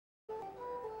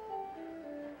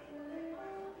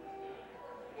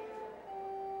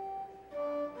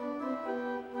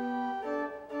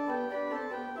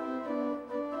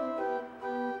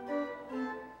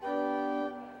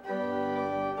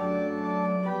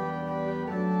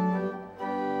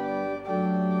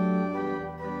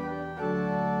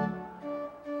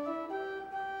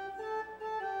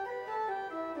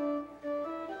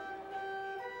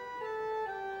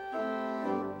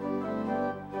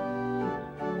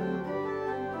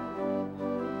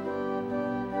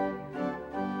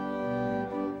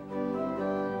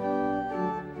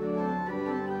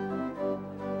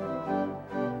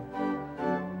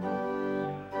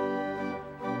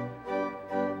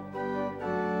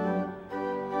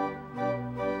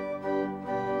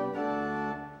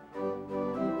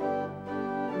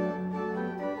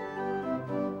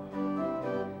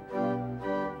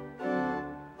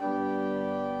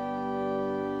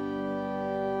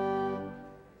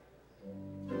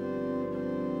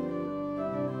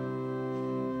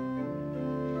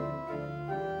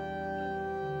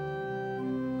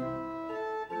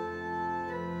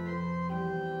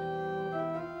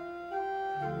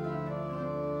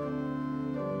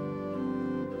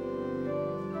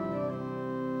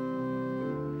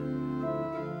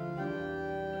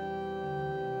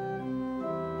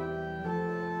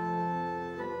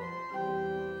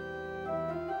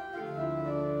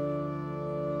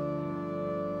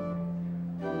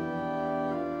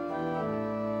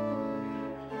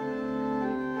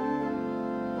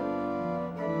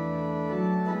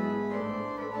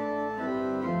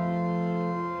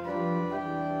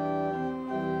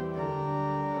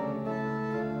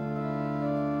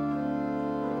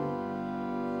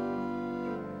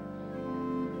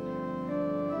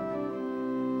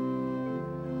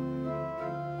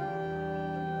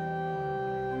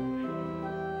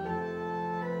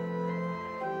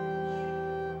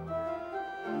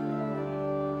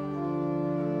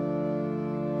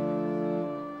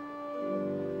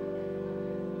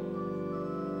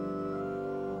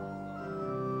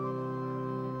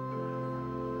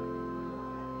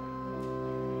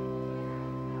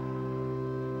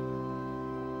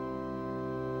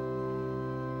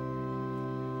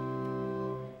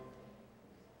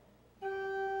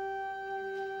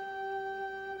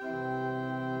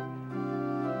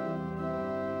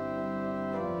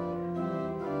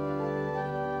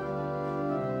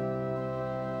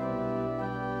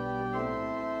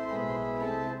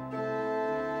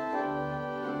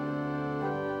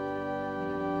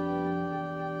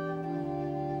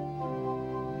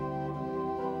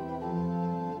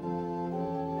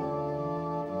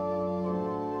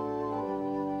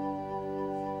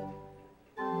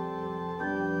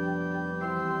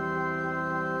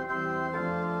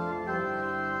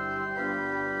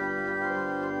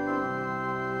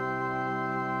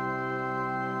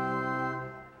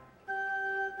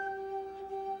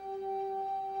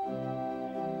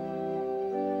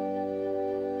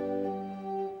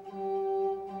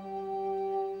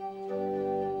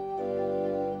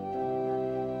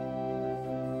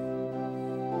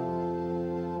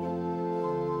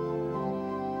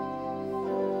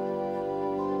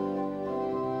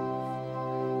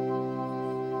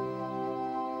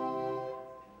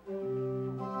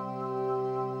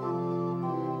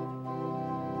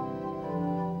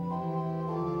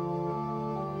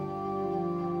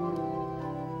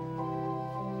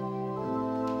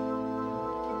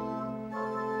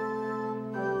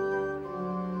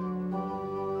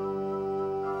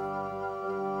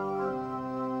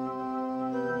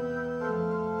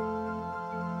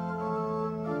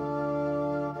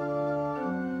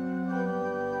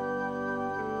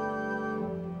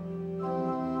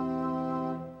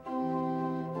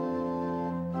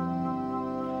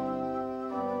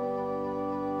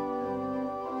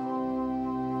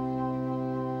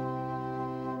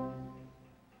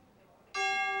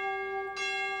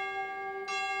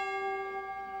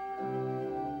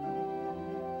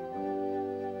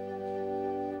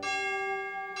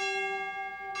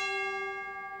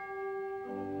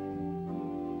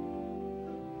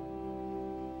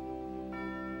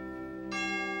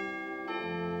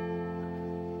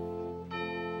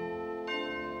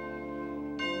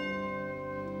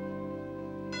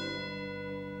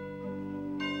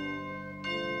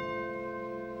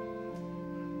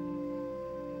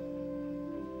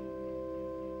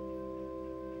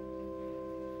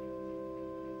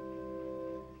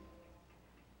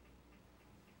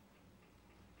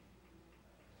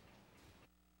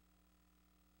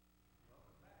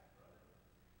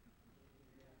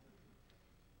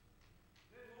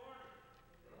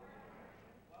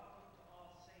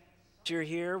You're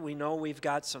here. We know we've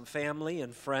got some family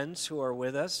and friends who are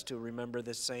with us to remember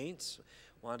the saints.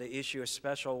 Want to issue a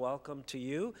special welcome to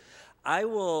you. I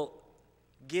will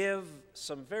give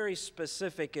some very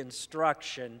specific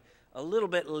instruction a little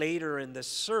bit later in the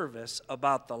service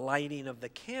about the lighting of the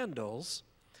candles.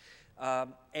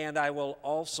 And I will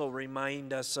also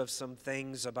remind us of some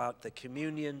things about the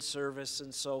communion service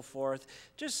and so forth,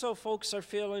 just so folks are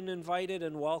feeling invited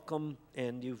and welcome,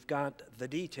 and you've got the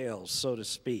details, so to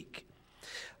speak.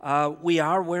 We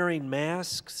are wearing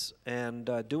masks and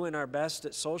doing our best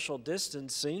at social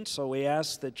distancing, so we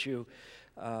ask that you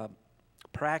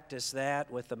practice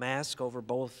that with the mask over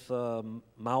both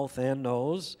mouth and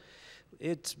nose.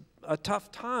 It's a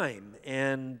tough time,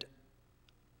 and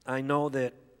I know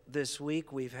that this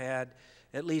week we've had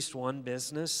at least one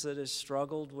business that has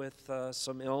struggled with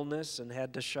some illness and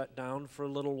had to shut down for a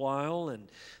little while, and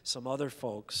some other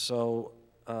folks. So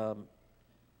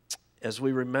as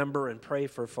we remember and pray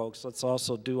for folks, let's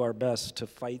also do our best to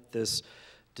fight this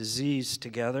disease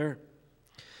together.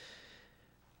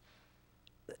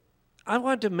 I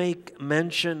want to make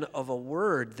mention of a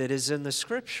word that is in the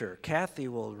Scripture. Kathy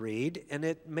will read, and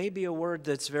it may be a word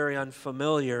that's very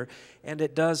unfamiliar, and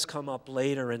it does come up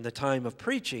later in the time of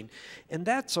preaching, and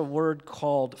that's a word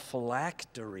called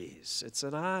phylacteries. It's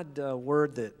an odd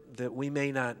word that we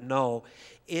may not know.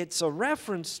 It's a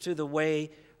reference to the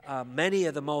way many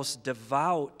of the most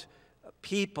devout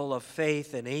people of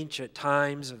faith in ancient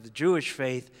times of the Jewish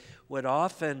faith would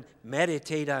often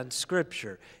meditate on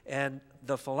Scripture. And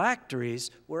the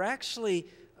phylacteries were actually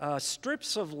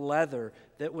strips of leather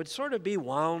that would sort of be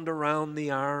wound around the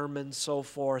arm and so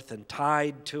forth and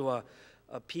tied to a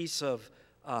piece of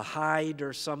hide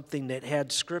or something that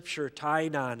had Scripture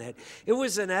tied on it. It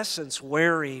was, in essence,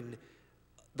 wearing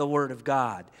the Word of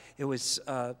God. It was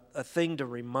a thing to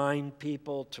remind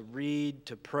people to read,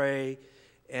 to pray,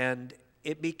 and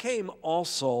it became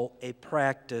also a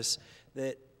practice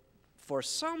that for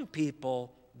some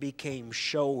people became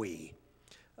showy.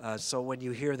 So when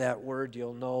you hear that word,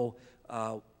 you'll know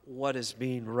what is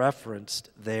being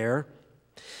referenced there.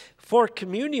 For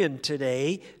communion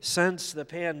today, since the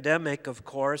pandemic, of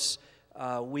course,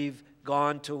 we've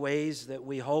gone to ways that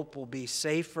we hope will be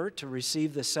safer to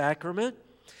receive the sacrament.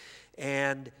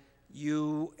 And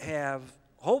you have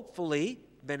hopefully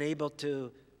been able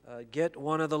to get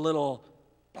one of the little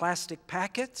plastic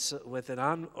packets with an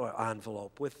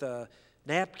envelope, with a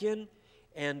napkin,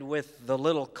 and with the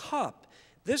little cup.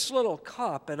 This little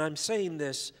cup, and I'm saying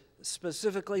this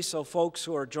specifically so folks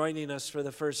who are joining us for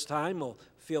the first time will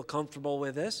feel comfortable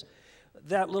with this.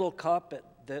 That little cup,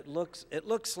 it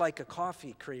looks like a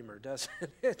coffee creamer, doesn't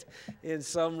it, in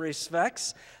some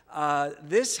respects.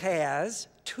 This has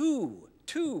two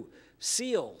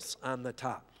seals on the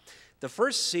top. The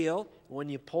first seal, when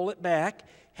you pull it back,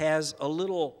 has a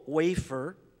little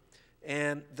wafer,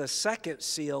 and the second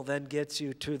seal then gets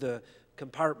you to the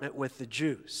compartment with the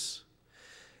juice.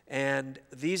 And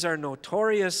these are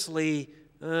notoriously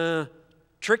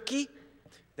tricky.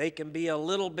 They can be a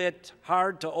little bit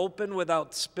hard to open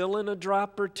without spilling a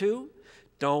drop or two.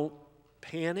 Don't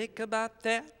panic about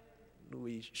that.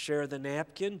 We share the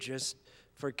napkin just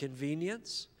for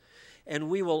convenience. And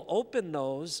we will open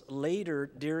those later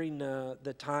during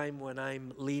the time when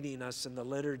I'm leading us in the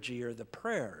liturgy or the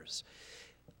prayers.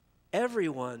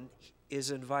 Everyone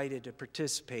is invited to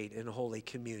participate in Holy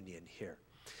Communion here.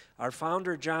 Our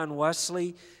founder, John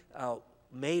Wesley,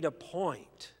 made a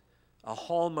point. A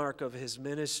hallmark of his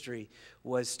ministry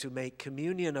was to make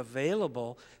communion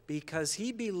available because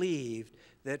he believed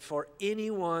that for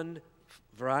anyone,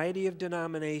 variety of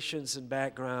denominations and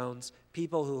backgrounds,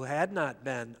 people who had not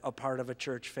been a part of a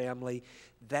church family,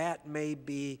 that may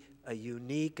be a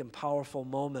unique and powerful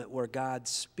moment where God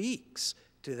speaks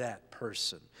to that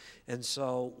person. And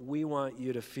so we want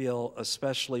you to feel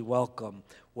especially welcome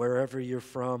wherever you're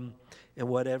from and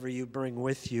whatever you bring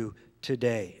with you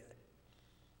today.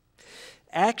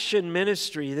 Action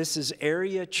Ministry, this is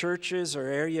area churches or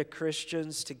area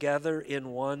Christians together in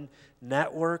one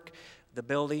network. The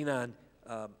building on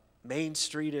Main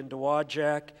Street in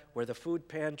Dowagiac, where the food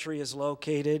pantry is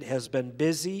located, has been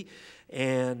busy,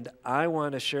 and I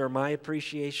want to share my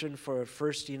appreciation for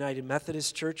First United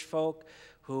Methodist Church folk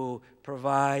who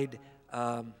provide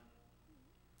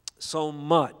so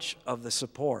much of the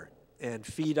support and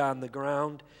feet on the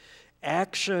ground.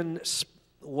 Action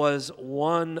was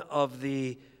one of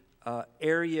the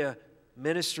area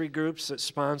ministry groups that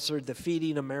sponsored the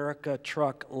Feeding America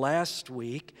truck last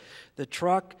week. The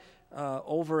truck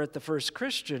over at the First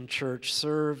Christian Church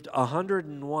served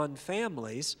 101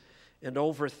 families and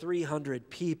over 300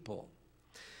 people.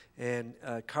 And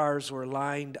cars were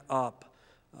lined up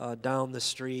down the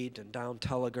street and down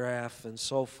Telegraph and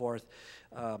so forth,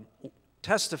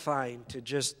 testifying to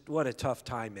just what a tough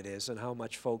time it is and how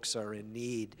much folks are in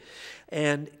need.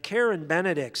 And Karen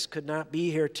Benedicts could not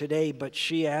be here today, but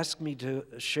she asked me to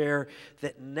share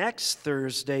that next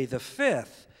Thursday, the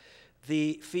 5th,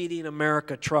 the Feeding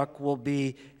America truck will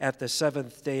be at the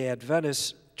Seventh-day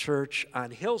Adventist Church on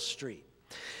Hill Street.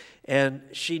 And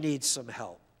she needs some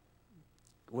help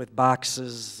with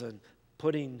boxes and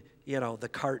putting, the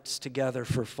carts together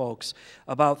for folks.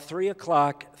 About 3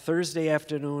 o'clock Thursday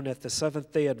afternoon at the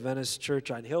Seventh-day Adventist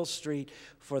Church on Hill Street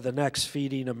for the next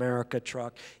Feeding America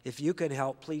truck. If you can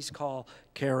help, please call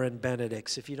Karen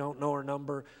Benedicts. If you don't know her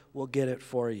number, we'll get it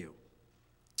for you.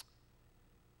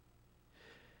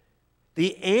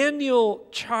 The annual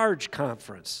Charge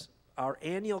Conference, our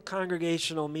annual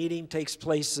congregational meeting, takes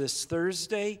place this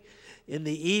Thursday in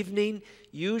the evening.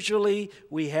 Usually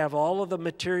we have all of the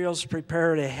materials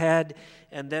prepared ahead,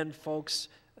 and then folks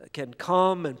can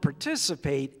come and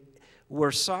participate.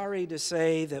 We're sorry to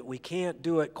say that we can't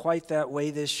do it quite that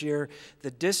way this year.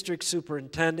 The district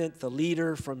superintendent, the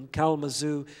leader from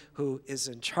Kalamazoo, who is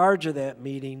in charge of that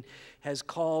meeting, has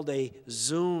called a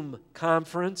Zoom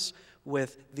conference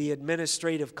with the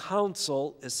administrative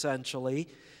council, essentially.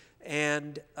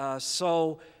 And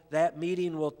so that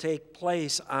meeting will take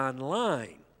place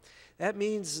online. That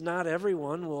means not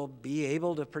everyone will be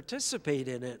able to participate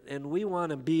in it, and we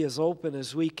want to be as open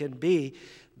as we can be.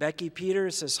 Becky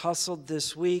Peters has hustled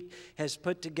this week, has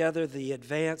put together the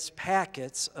advanced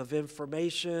packets of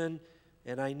information,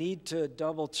 and I need to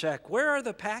double check. Where are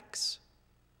the packs?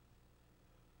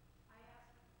 I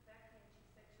asked Becky, and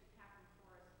she said she'd have them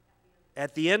for us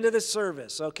at the end of the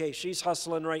service. Okay, she's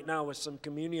hustling right now with some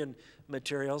communion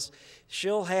materials.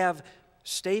 She'll have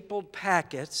stapled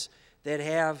packets that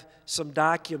have some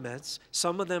documents.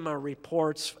 Some of them are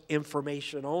reports,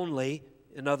 information only.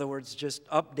 In other words, just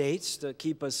updates to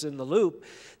keep us in the loop.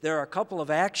 There are a couple of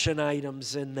action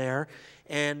items in there,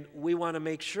 and we want to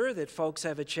make sure that folks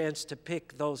have a chance to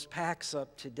pick those packs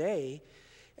up today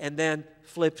and then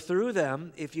flip through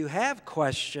them. If you have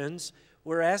questions,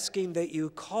 we're asking that you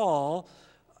call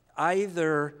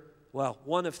either,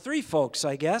 one of three folks,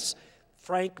 I guess,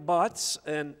 Frank Butts.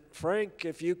 And Frank,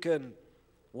 if you can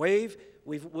wave,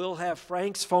 we'll have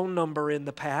Frank's phone number in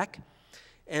the pack.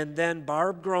 And then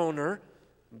Barb Groner.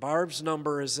 Barb's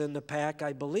number is in the pack,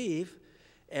 I believe.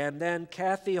 And then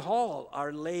Kathy Hall,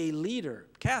 our lay leader,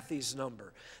 Kathy's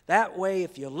number. That way,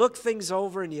 if you look things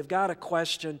over and you've got a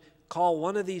question, call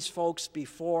one of these folks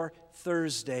before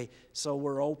Thursday so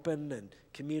we're open and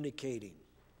communicating.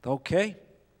 Okay?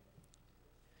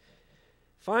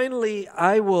 Finally,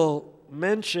 I will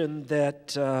mention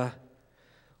that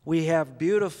we have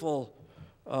beautiful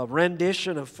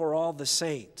rendition of For All the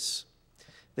Saints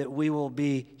that we will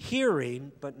be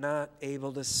hearing but not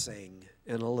able to sing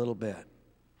in a little bit.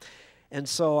 And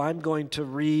so I'm going to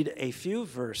read a few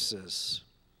verses.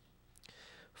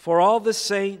 For all the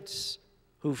saints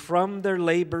who from their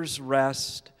labors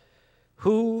rest,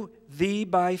 who thee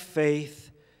by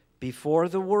faith before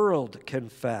the world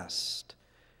confessed,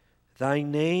 thy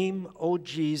name, O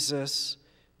Jesus,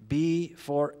 be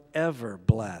forever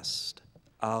blessed.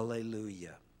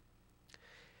 Alleluia.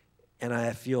 And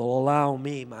if you'll allow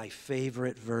me, my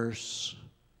favorite verse.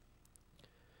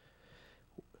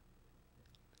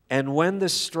 And when the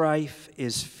strife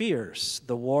is fierce,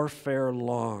 the warfare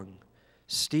long,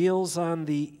 steals on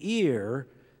the ear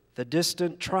the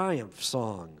distant triumph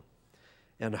song,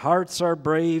 and hearts are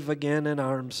brave again and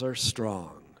arms are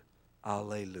strong.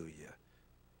 Alleluia.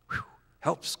 Whew,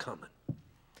 help's coming.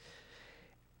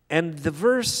 And the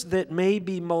verse that may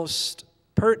be most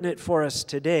pertinent for us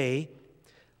today,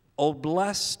 O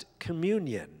blessed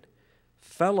communion,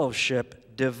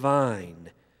 fellowship divine,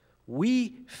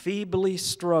 we feebly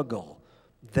struggle,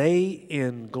 they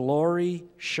in glory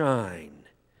shine.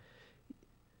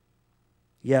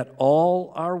 Yet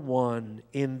all are one,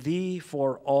 in thee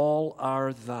for all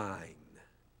are thine.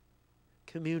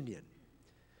 Communion.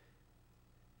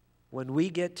 When we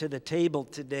get to the table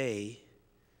today,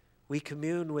 we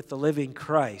commune with the living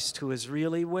Christ who is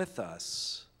really with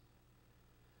us.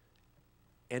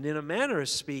 And in a manner of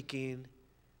speaking,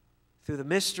 through the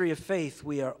mystery of faith,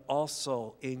 we are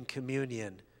also in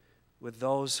communion with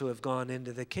those who have gone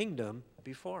into the kingdom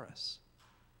before us.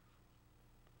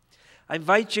 I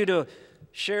invite you to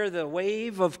share the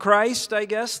wave of Christ, I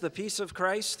guess, the peace of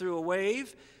Christ through a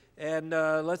wave. And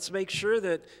let's make sure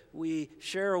that we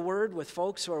share a word with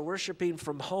folks who are worshiping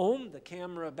from home. The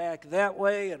camera back that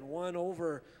way and one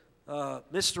over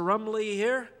Mr. Rumley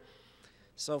here.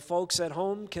 So folks at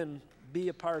home can be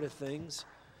a part of things.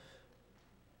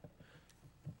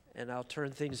 and I'll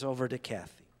turn things over to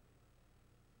Kathy.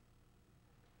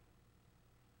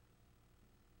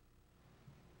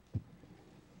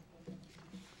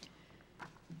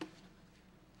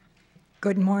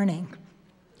 Good morning.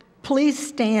 Please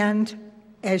stand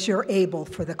as you're able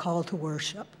for the call to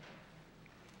worship.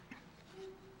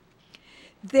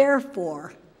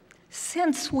 Therefore,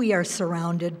 since we are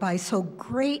surrounded by so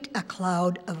great a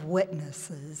cloud of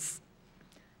witnesses,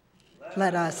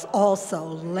 let us also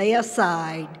lay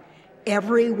aside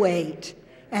every weight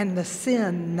and the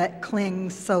sin that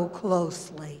clings so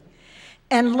closely,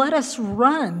 and let us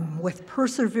run with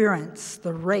perseverance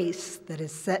the race that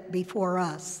is set before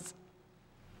us,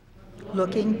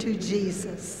 looking to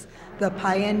Jesus, the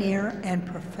pioneer and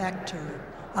perfecter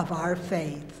of our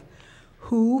faith,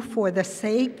 who, for the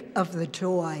sake of the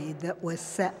joy that was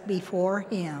set before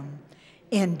him,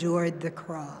 endured the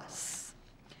cross.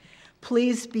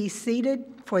 Please be seated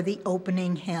for the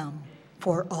opening hymn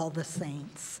for all the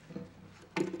saints.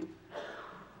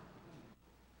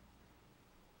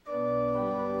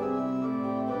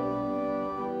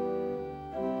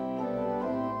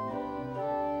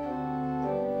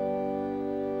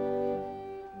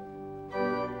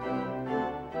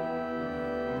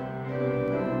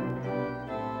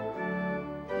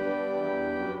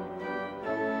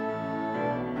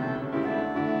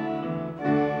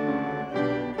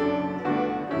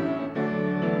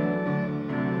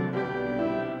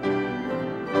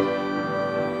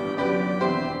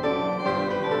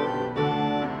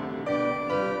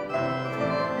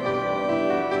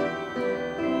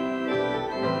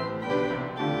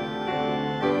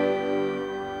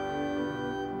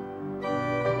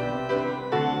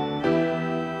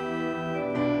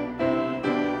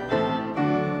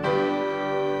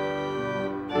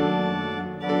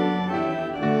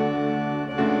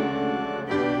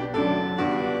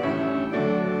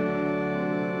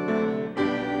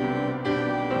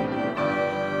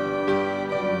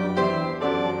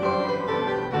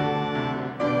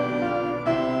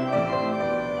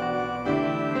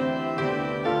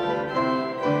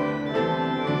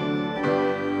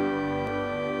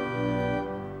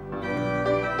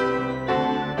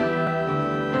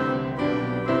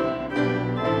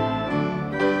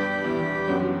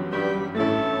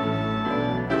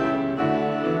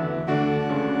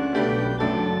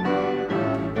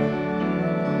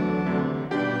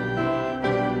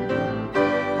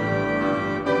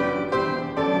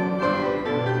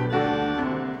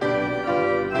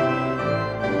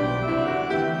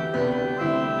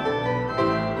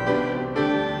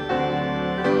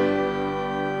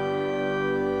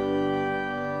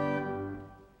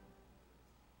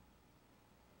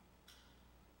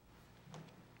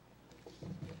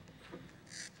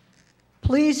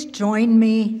 Please join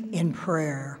me in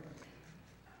prayer.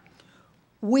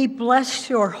 We bless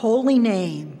your holy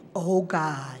name, O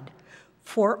God,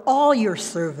 for all your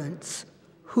servants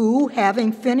who,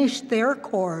 having finished their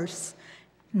course,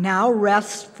 now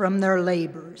rest from their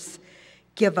labors.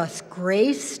 Give us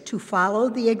grace to follow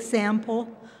the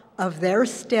example of their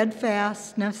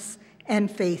steadfastness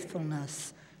and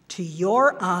faithfulness to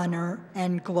your honor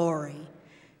and glory.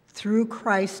 Through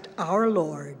Christ our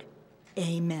Lord.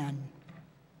 Amen.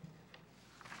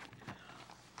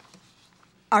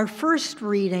 Our first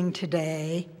reading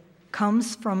today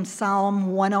comes from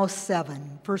Psalm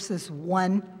 107, verses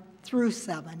 1 through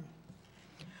 7.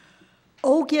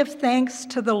 Oh, give thanks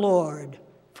to the Lord,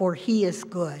 for he is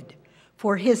good,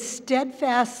 for his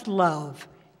steadfast love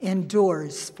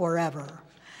endures forever.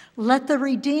 Let the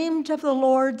redeemed of the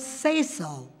Lord say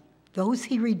so, those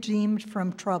he redeemed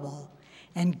from trouble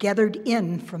and gathered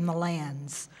in from the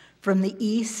lands, from the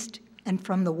east and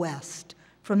from the west,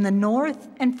 from the north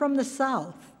and from the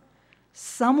south.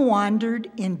 Some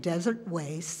wandered in desert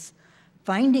wastes,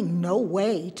 finding no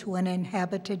way to an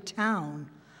inhabited town.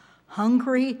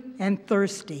 Hungry and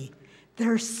thirsty,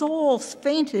 their souls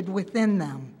fainted within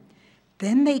them.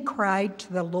 Then they cried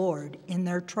to the Lord in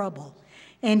their trouble,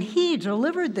 and he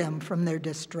delivered them from their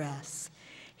distress.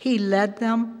 He led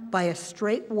them by a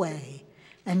straight way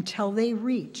until they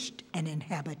reached an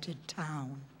inhabited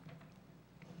town.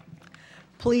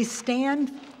 Please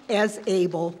stand as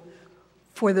able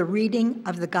for the reading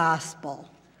of the gospel,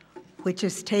 which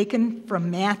is taken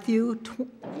from Matthew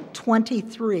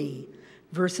 23,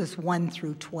 verses 1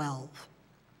 through 12.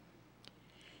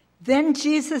 Then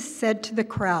Jesus said to the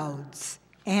crowds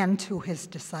and to his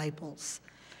disciples,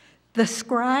 "The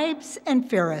scribes and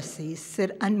Pharisees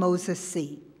sit on Moses'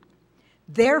 seat.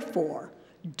 Therefore,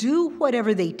 do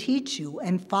whatever they teach you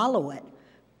and follow it,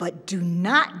 but do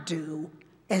not do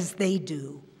as they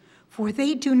do, for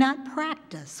they do not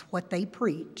practice what they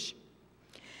preach.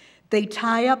 They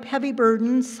tie up heavy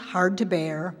burdens, hard to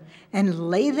bear, and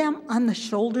lay them on the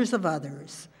shoulders of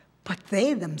others, but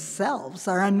they themselves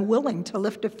are unwilling to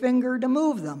lift a finger to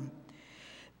move them.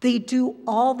 They do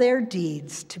all their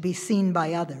deeds to be seen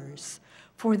by others,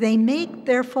 for they make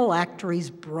their phylacteries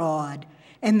broad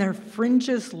and their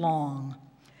fringes long.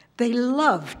 They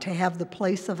love to have the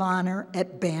place of honor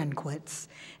at banquets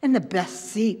and the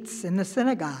best seats in the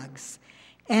synagogues,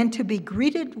 and to be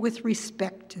greeted with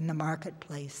respect in the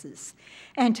marketplaces,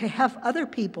 and to have other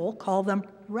people call them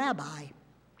rabbi.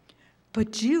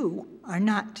 But you are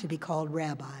not to be called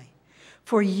rabbi,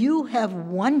 for you have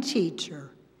one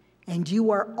teacher, and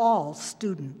you are all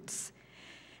students.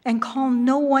 And call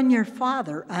no one your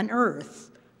father on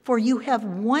earth, for you have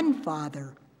one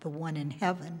Father, the one in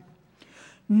heaven.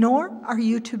 Nor are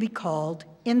you to be called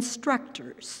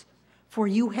instructors, for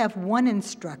you have one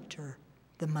instructor,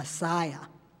 the Messiah.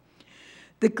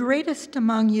 The greatest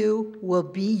among you will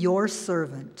be your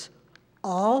servant.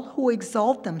 All who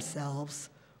exalt themselves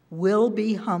will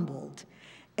be humbled,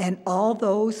 and all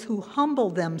those who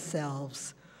humble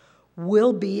themselves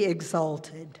will be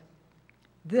exalted.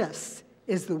 This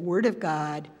is the word of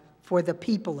God for the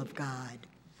people of God.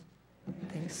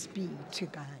 Thanks be to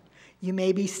God. You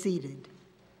may be seated.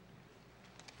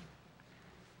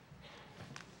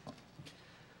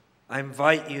 I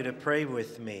invite you to pray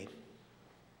with me.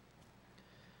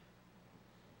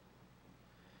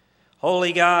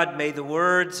 Holy God, may the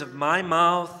words of my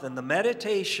mouth and the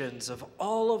meditations of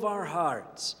all of our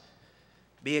hearts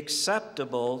be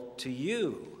acceptable to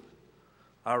you,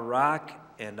 our rock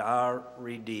and our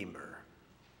Redeemer.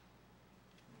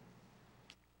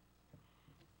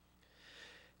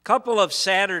 A couple of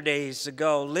Saturdays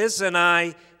ago, Liz and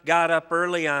I got up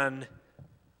early on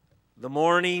the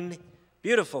morning,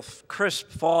 beautiful crisp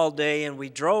fall day, and we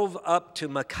drove up to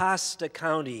Mecosta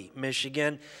County,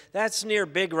 Michigan. That's near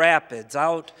Big Rapids,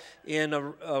 out in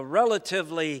a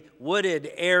relatively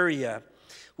wooded area.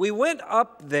 We went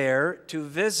up there to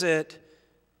visit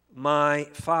my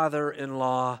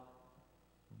father-in-law,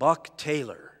 Buck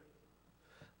Taylor.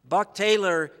 Buck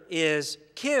Taylor is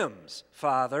Kim's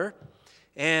father,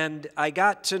 and I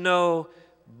got to know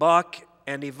Buck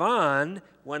and Yvonne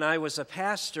when I was a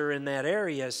pastor in that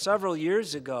area several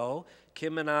years ago.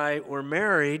 Kim and I were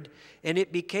married, and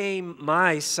it became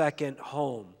my second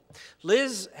home.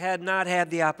 Liz had not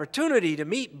had the opportunity to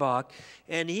meet Buck,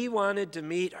 and he wanted to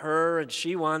meet her, and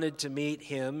she wanted to meet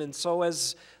him. And so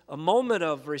as a moment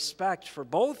of respect for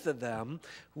both of them,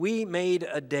 we made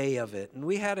a day of it, and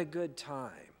we had a good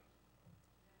time.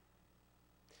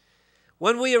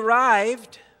 When we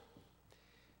arrived,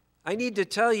 I need to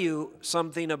tell you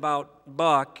something about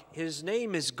Buck. His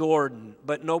name is Gordon,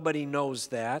 but nobody knows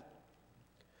that.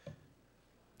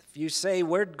 If you say,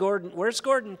 where's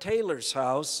Gordon Taylor's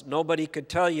house? Nobody could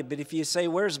tell you. But if you say,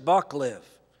 where's Buck live?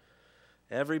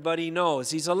 Everybody knows.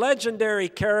 He's a legendary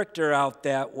character out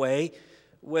that way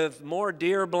with more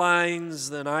deer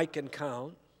blinds than I can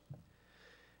count.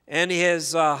 And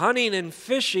his hunting and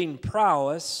fishing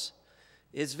prowess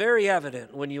is very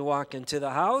evident when you walk into the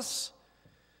house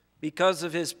because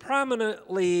of his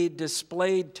prominently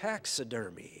displayed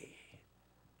taxidermy.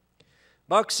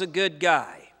 Buck's a good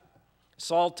guy,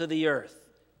 salt of the earth,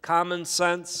 common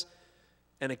sense,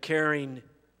 and a caring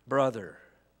brother.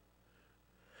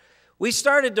 We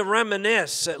started to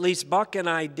reminisce, at least Buck and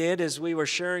I did, as we were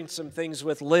sharing some things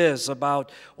with Liz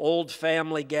about old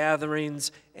family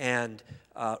gatherings and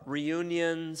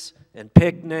reunions and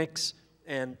picnics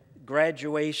and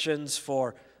graduations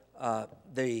for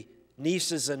the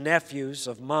nieces and nephews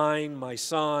of mine, my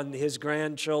son, his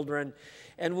grandchildren.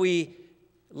 And we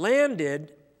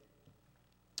landed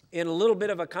in a little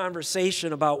bit of a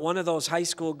conversation about one of those high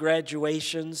school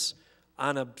graduations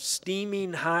on a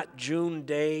steaming hot June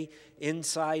day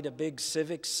inside a big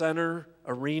civic center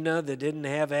arena that didn't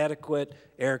have adequate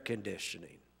air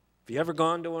conditioning. Have you ever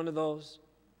gone to one of those?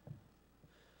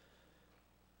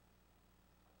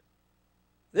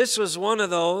 This was one of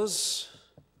those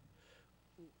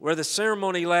where the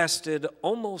ceremony lasted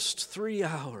almost 3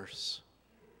 hours.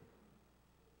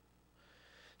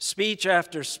 Speech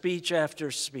after speech after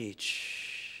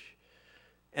speech.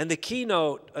 And the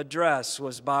keynote address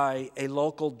was by a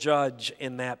local judge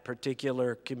in that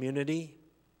particular community.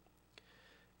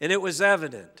 And it was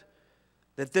evident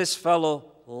that this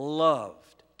fellow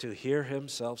loved to hear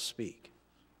himself speak.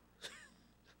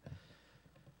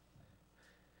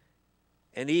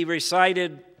 And he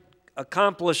recited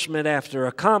accomplishment after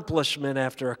accomplishment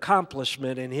after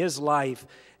accomplishment in his life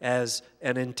as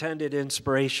an intended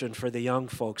inspiration for the young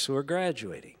folks who are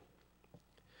graduating.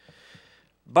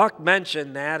 Buck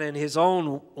mentioned that in his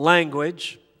own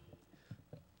language.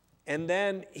 And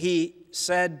then he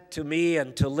said to me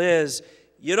and to Liz,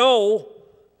 you know,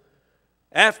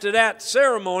 after that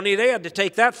ceremony, they had to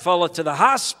take that fella to the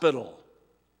hospital.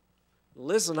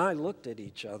 Liz and I looked at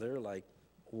each other like,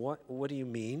 what do you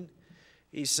mean?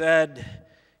 He said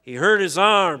he hurt his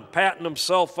arm patting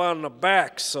himself on the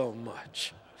back so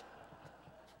much.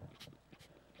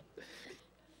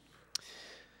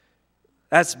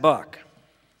 That's Buck.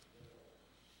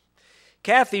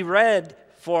 Kathy read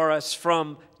for us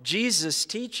from Jesus'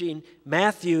 teaching,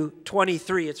 Matthew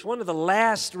 23. It's one of the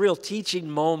last real teaching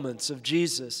moments of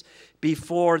Jesus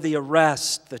before the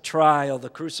arrest, the trial, the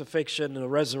crucifixion, and the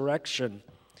resurrection.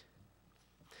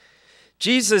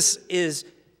 Jesus is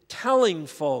telling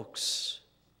folks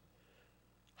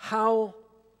how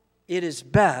it is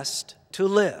best to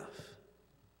live.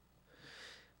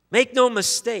 Make no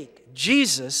mistake,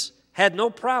 Jesus had no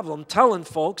problem telling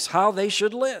folks how they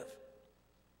should live.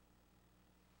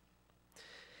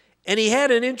 And he had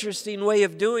an interesting way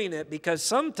of doing it, because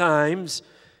sometimes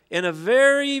in a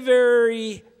very,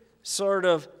 very sort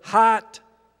of hot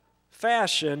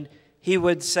fashion, he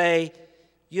would say,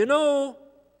 you know,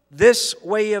 this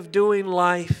way of doing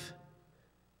life,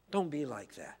 don't be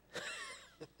like that.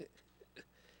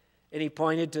 And he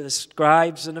pointed to the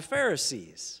scribes and the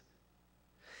Pharisees.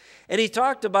 And he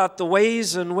talked about the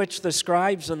ways in which the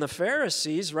scribes and the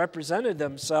Pharisees represented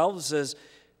themselves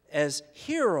as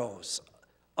heroes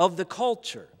of the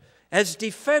culture, as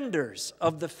defenders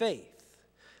of the faith,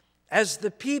 as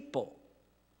the people,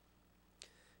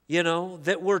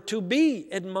 that were to be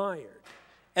admired,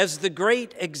 as the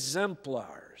great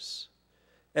exemplars.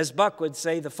 As Buck would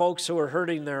say, the folks who are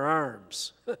hurting their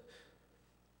arms.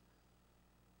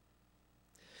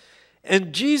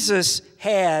 And Jesus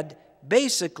had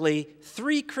basically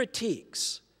three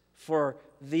critiques for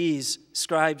these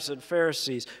scribes and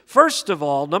Pharisees. First of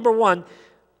all, number one,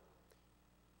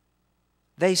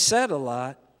 they said a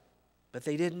lot, but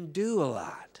they didn't do a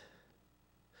lot.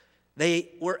 They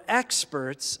were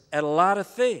experts at a lot of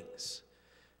things,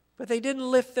 but they didn't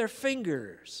lift their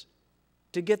fingers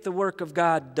to get the work of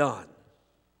God done.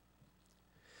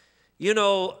 You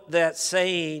know that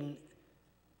saying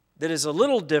that is a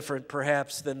little different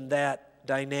perhaps than that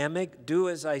dynamic, do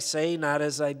as I say, not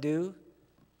as I do?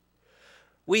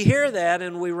 We hear that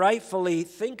and we rightfully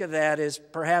think of that as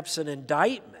perhaps an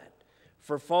indictment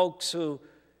for folks who,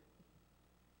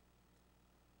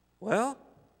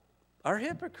 are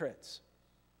hypocrites.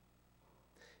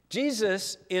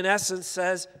 Jesus, in essence,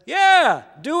 says, yeah,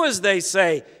 do as they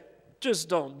say, just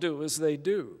don't do as they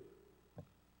do.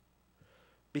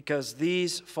 Because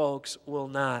these folks will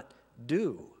not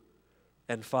do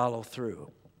and follow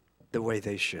through the way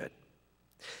they should.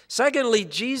 Secondly,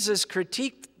 Jesus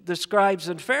critiqued the scribes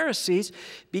and Pharisees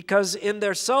because in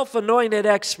their self-anointed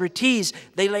expertise,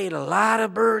 they laid a lot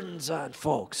of burdens on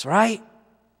folks, right?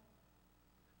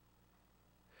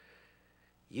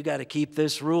 You got to keep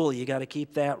this rule, you got to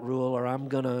keep that rule, or I'm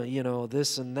going to,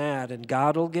 this and that, and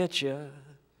God will get you.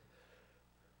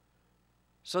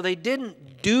 So they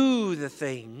didn't do the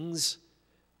things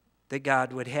that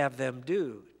God would have them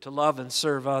do to love and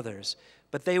serve others.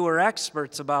 But they were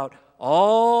experts about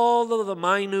all of the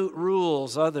minute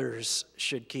rules others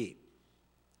should keep.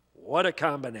 What a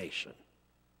combination.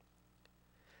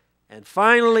 And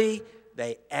finally,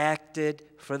 they acted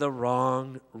for the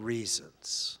wrong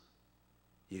reasons.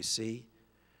 You see?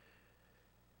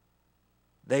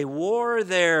 They wore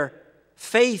their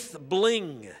faith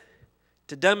bling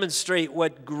to demonstrate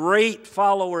what great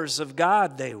followers of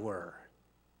God they were.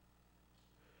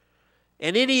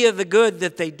 And any of the good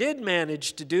that they did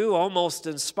manage to do, almost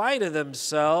in spite of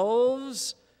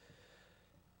themselves,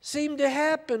 seemed to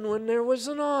happen when there was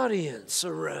an audience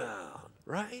around,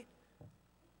 right?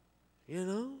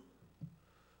 The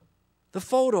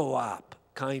photo op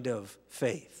kind of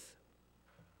faith.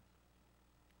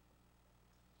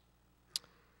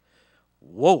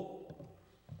 Whoa.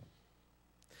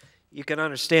 You can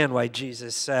understand why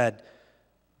Jesus said,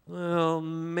 well,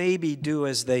 maybe do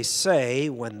as they say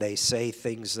when they say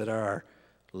things that are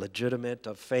legitimate,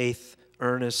 of faith,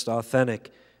 earnest,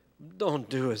 authentic. Don't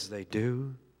do as they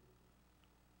do.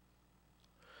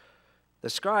 The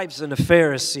scribes and the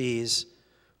Pharisees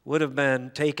would have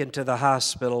been taken to the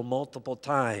hospital multiple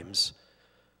times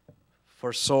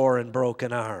for sore and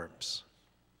broken arms,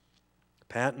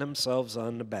 patting themselves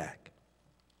on the back.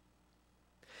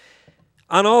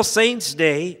 On All Saints'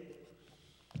 Day,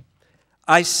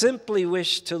 I simply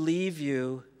wish to leave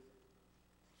you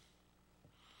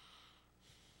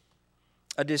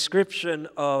a description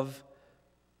of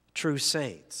true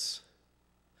saints.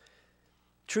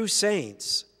 True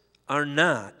saints are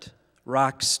not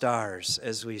rock stars,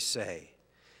 as we say.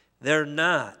 They're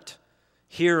not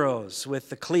heroes with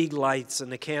the Klieg lights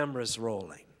and the cameras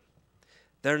rolling.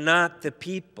 They're not the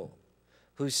people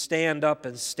who stand up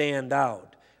and stand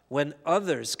out when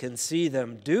others can see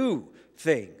them do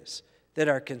things that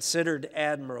are considered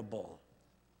admirable.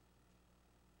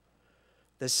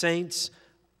 The saints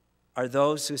are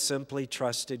those who simply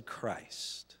trusted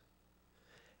Christ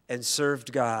and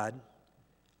served God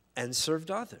and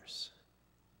served others.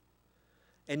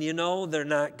 And you know they're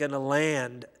not going to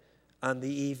land on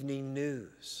the evening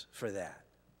news for that.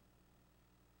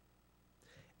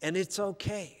 And it's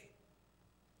okay.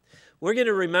 We're going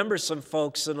to remember some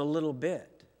folks in a little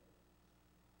bit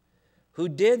who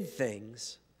did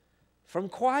things from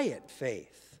quiet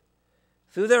faith,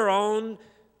 through their own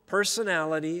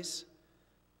personalities,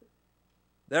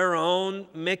 their own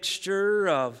mixture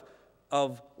of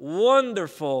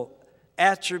wonderful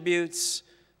attributes,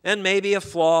 and maybe a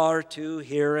flaw or two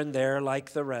here and there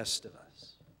like the rest of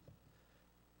us.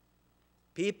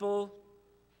 People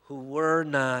who were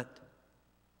not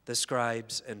the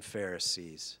scribes and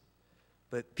Pharisees,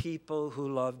 but people who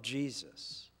loved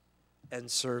Jesus and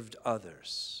served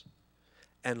others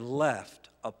and left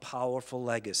a powerful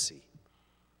legacy.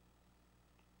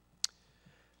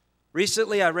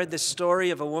 Recently, I read the story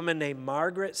of a woman named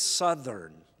Margaret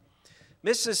Southern.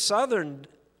 Mrs. Southern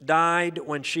died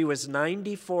when she was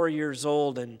 94 years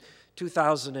old in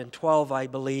 2012, I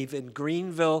believe, in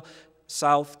Greenville,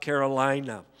 South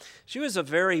Carolina. She was a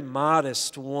very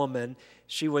modest woman.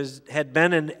 She had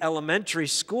been an elementary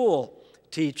school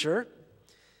teacher.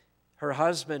 Her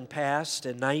husband passed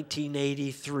in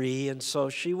 1983, and so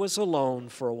she was alone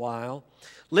for a while.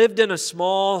 Lived in a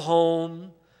small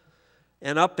home,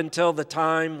 and up until the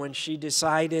time when she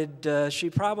decided she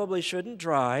probably shouldn't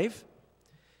drive,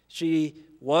 she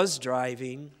was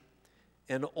driving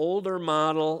an older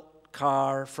model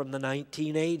car from the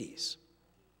 1980s.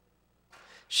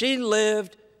 She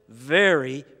lived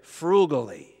very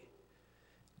frugally,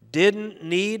 didn't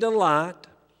need a lot,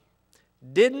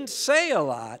 didn't say a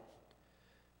lot,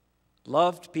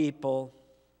 loved people,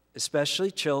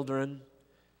 especially children,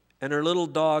 and her little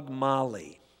dog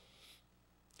Molly.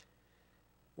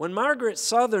 When Margaret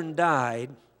Southern died,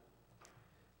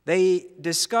 they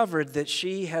discovered that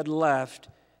she had left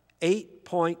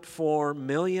 $8.4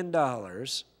 million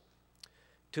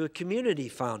to a community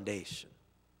foundation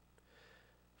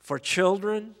for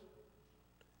children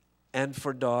and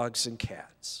for dogs and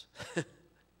cats.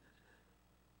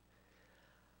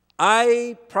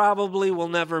 I probably will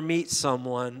never meet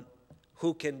someone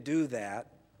who can do that.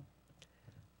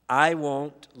 I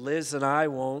won't, Liz and I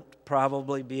won't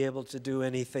probably be able to do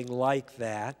anything like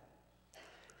that.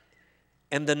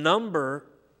 And the number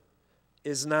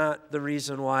is not the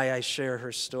reason why I share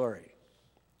her story.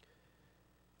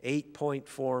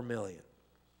 8.4 million.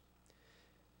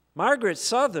 Margaret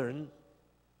Southern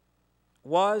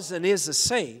was and is a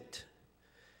saint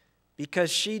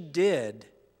because she did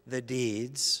the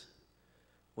deeds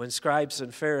when scribes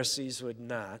and Pharisees would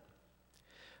not.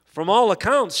 From all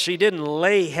accounts, she didn't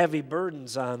lay heavy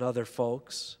burdens on other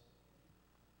folks.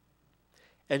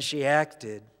 And she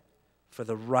acted for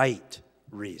the right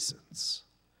reasons,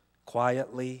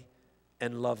 quietly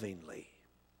and lovingly.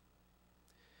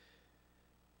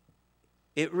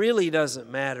 It really doesn't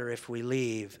matter if we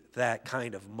leave that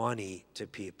kind of money to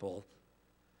people.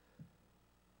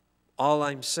 All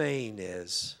I'm saying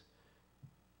is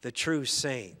the true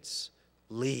saints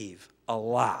leave a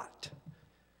lot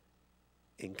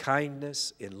in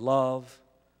kindness, in love,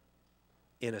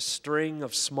 in a string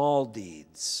of small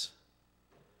deeds.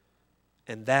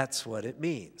 And that's what it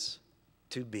means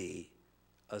to be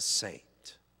a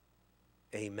saint.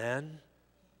 Amen?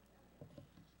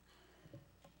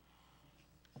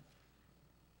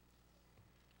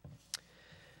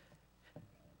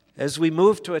 As we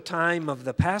move to a time of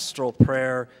the pastoral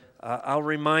prayer, I'll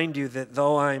remind you that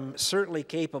though I'm certainly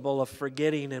capable of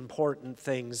forgetting important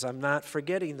things, I'm not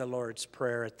forgetting the Lord's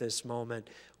Prayer at this moment.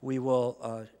 We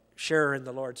will share in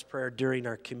the Lord's Prayer during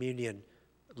our communion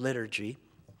liturgy.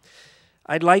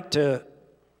 I'd like to,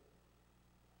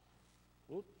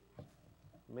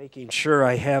 making sure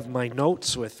I have my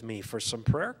notes with me for some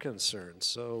prayer concerns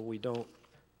so we don't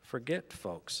forget,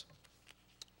 folks.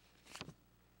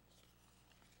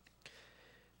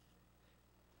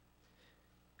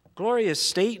 Gloria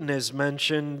Staten has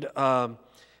mentioned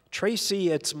Tracy,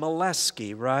 it's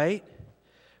Molesky, right?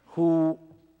 Who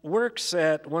works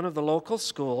at one of the local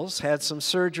schools, had some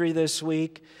surgery this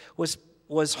week,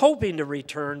 was hoping to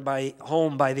return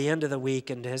home by the end of the week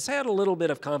and has had a little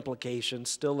bit of complications,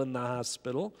 still in the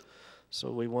hospital. So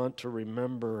we want to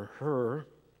remember her.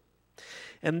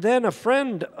 And then a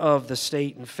friend of the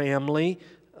Staten family,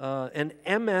 an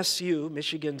MSU,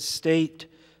 Michigan State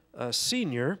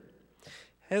senior,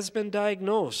 has been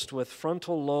diagnosed with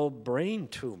frontal lobe brain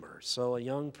tumor. So a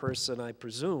young person, I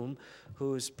presume,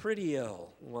 who is pretty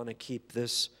ill. We want to keep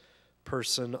this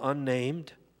person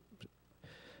unnamed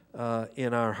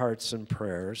in our hearts and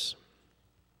prayers.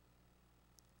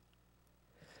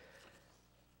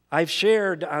 I've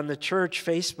shared on the church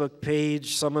Facebook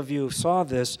page, some of you saw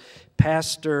this,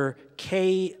 Pastor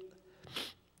Kay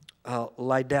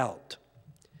Lidelt,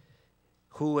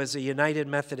 who was a United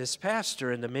Methodist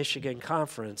pastor in the Michigan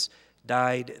Conference,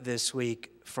 died this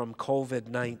week from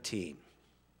COVID-19,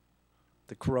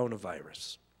 the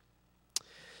coronavirus.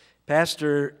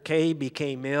 Pastor Kay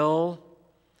became ill,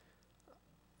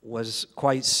 was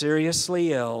quite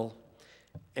seriously ill,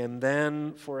 and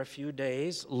then for a few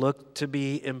days looked to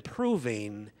be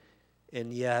improving,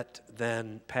 and yet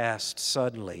then passed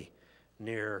suddenly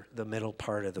near the middle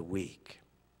part of the week.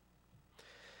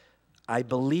 I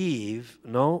believe,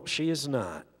 no, she is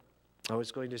not. I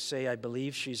was going to say I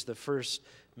believe she's the first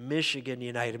Michigan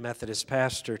United Methodist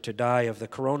pastor to die of the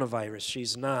coronavirus.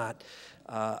 She's not.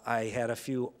 I had a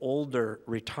few older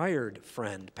retired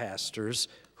friend pastors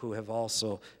who have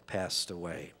also passed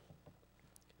away.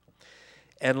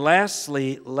 And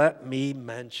lastly, let me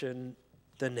mention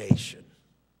the nation.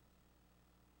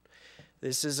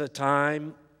 This is a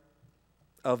time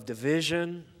of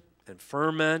division and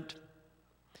ferment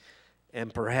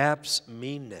and perhaps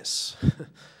meanness,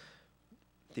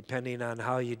 depending on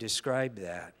how you describe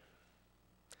that.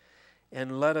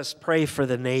 And let us pray for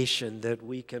the nation that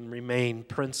we can remain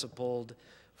principled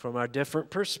from our different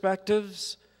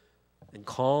perspectives and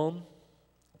calm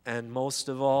and most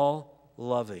of all,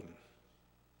 loving.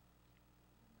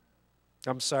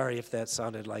 I'm sorry if that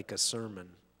sounded like a sermon.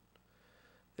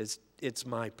 It's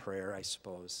my prayer, I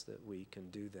suppose, that we can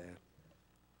do that.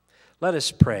 Let us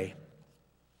pray.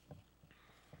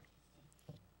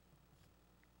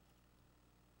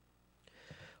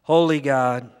 Holy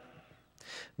God,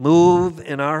 move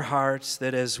in our hearts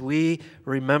that as we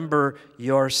remember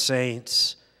your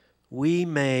saints, we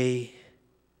may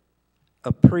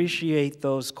appreciate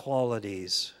those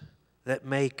qualities that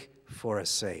make for a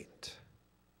saint.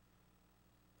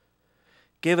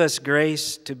 Give us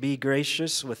grace to be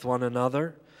gracious with one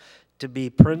another, to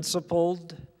be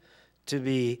principled, to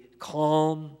be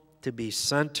calm, to be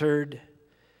centered,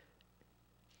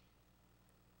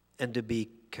 and to be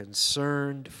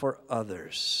concerned for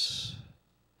others.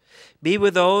 Be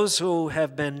with those who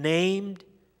have been named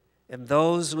and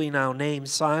those we now name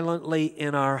silently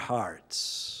in our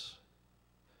hearts.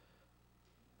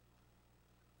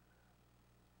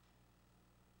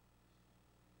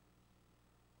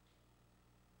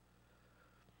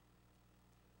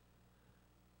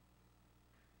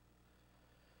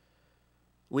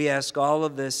 We ask all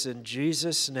of this in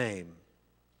Jesus' name.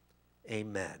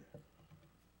 Amen.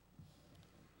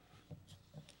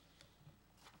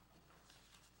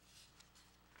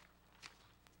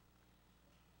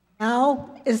 Now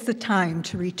is the time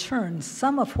to return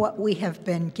some of what we have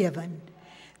been given.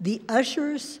 The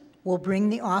ushers will bring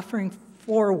the offering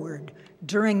forward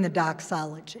during the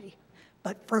doxology,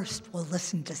 but first we'll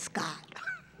listen to Scott.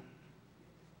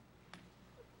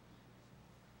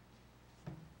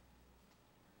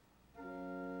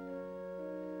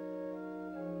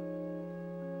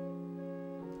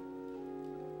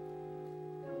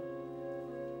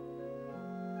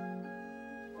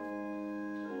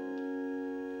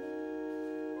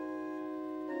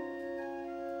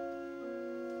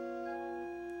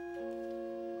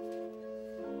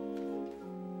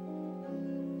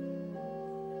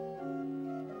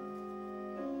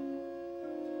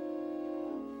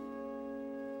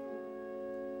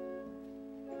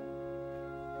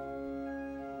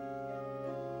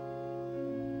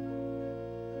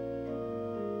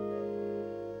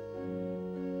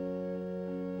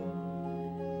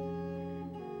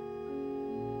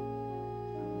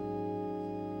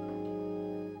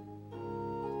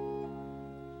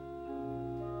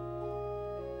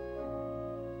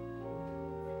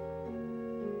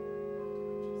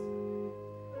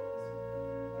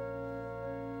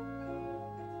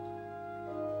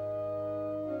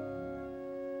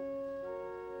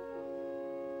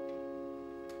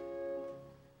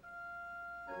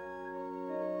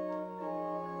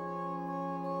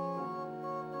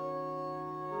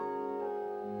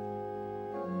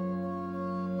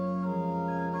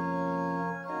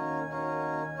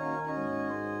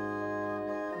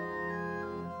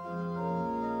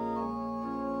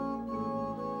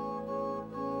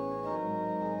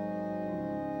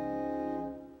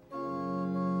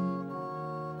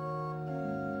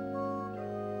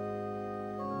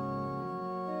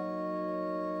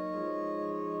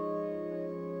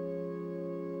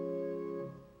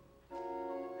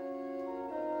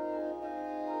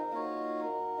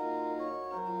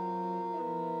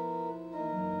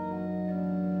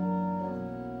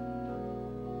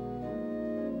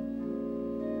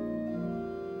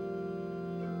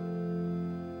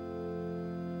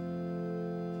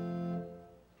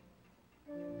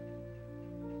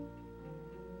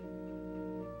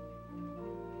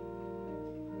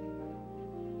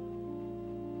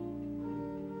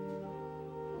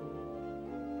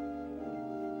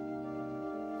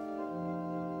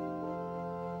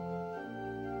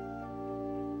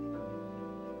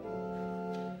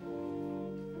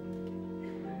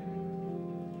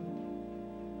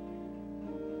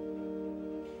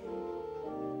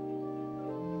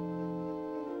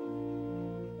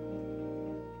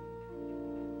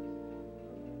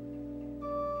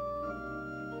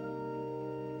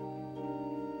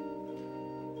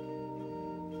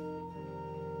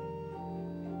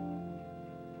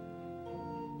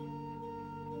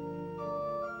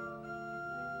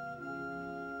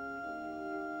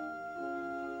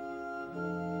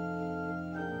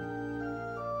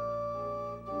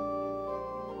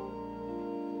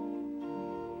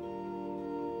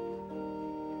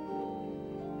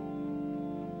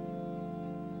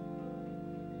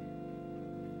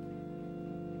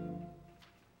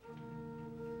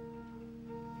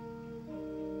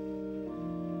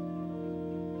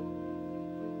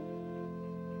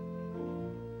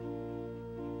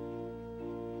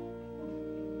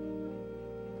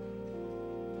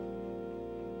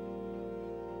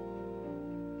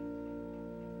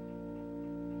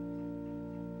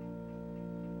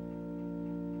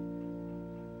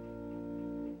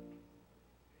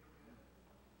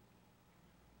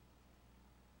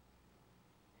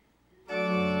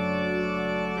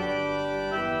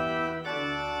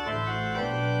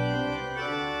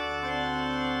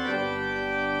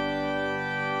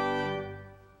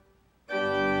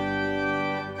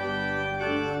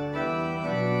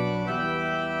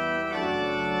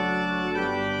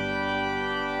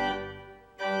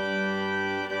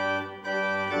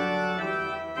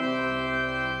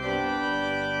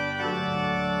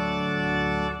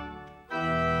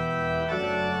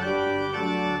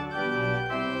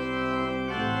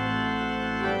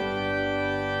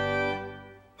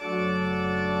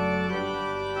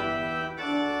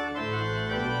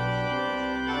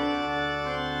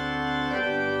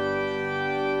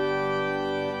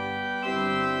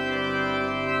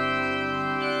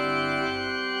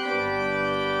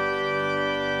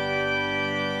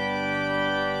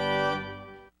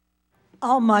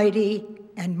 Almighty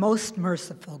and most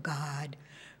merciful God,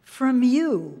 from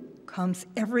you comes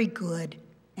every good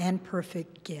and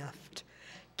perfect gift.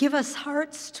 Give us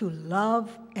hearts to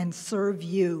love and serve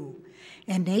you.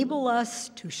 Enable us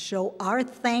to show our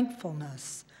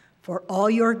thankfulness for all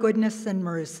your goodness and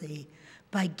mercy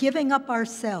by giving up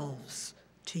ourselves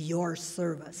to your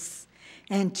service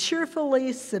and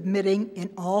cheerfully submitting in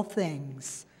all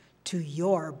things to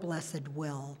your blessed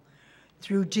will.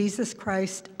 Through Jesus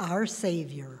Christ, our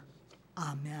Savior.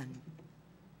 Amen.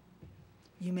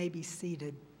 You may be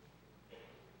seated.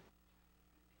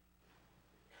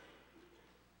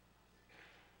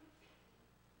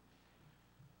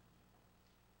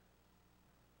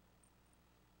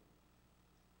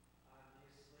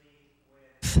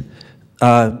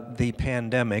 The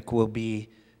pandemic, will be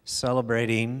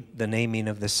celebrating the naming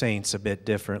of the saints a bit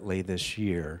differently this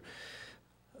year.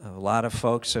 A lot of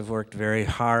folks have worked very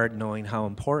hard, knowing how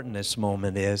important this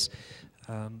moment is,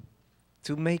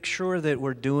 to make sure that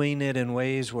we're doing it in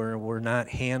ways where we're not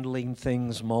handling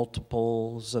things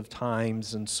multiples of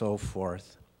times and so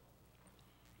forth.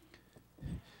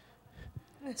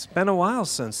 It's been a while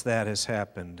since that has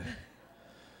happened,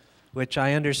 which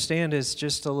I understand is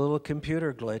just a little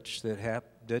computer glitch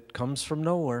that comes from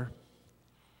nowhere.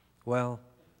 Well,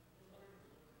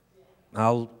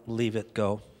 I'll leave it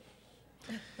go.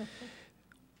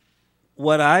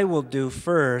 What I will do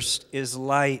first is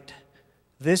light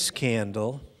this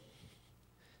candle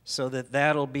so that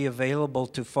that'll be available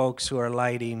to folks who are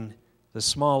lighting the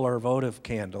smaller votive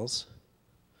candles.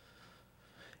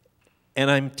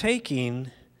 And I'm taking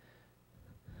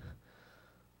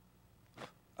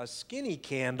a skinny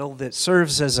candle that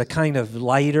serves as a kind of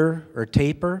lighter or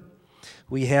taper.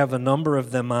 We have a number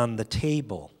of them on the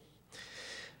table.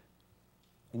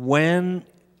 When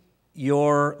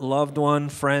your loved one,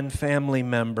 friend, family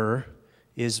member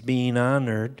is being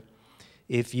honored,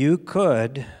 if you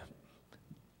could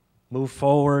move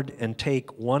forward and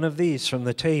take one of these from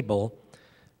the table,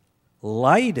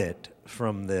 light it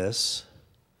from this,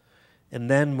 and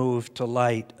then move to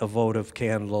light a votive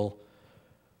candle,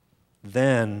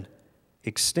 then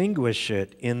extinguish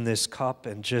it in this cup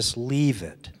and just leave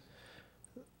it.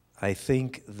 I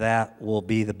think that will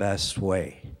be the best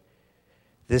way.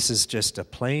 This is just a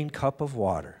plain cup of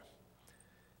water.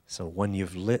 So when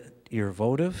you've lit your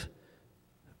votive,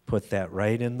 put that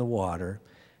right in the water,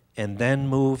 and then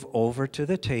move over to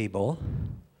the table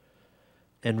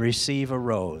and receive a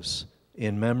rose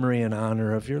in memory and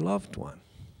honor of your loved one.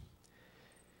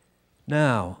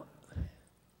 Now,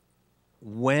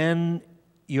 when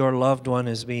your loved one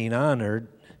is being honored,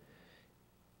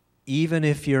 even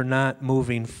if you're not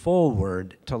moving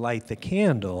forward to light the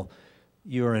candle,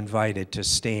 you're invited to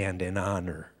stand in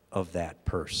honor of that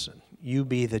person. You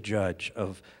be the judge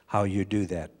of how you do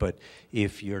that. But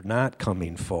if you're not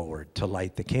coming forward to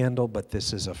light the candle, but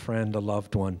this is a friend, a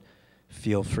loved one,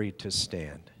 feel free to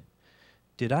stand.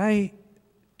 Did I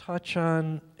touch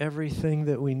on everything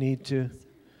that we need to?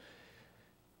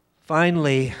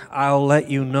 Finally, I'll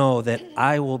let you know that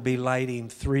I will be lighting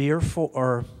three or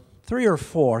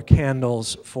four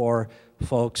candles for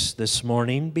folks this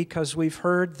morning, because we've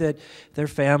heard that their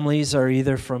families are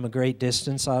either from a great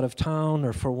distance out of town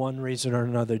or for one reason or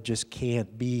another just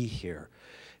can't be here.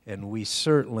 And we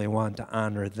certainly want to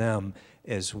honor them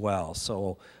as well.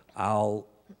 So I'll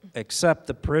accept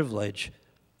the privilege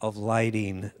of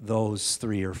lighting those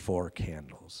 3 or 4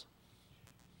 candles.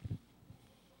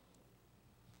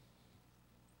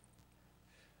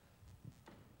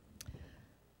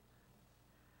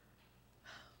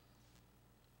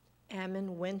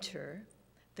 Ammon Winter,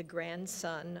 the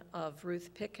grandson of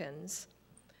Ruth Pickens,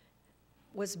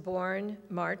 was born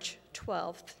March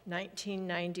 12,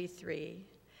 1993,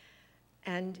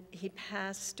 and he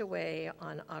passed away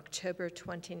on October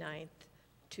 29,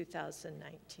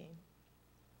 2019.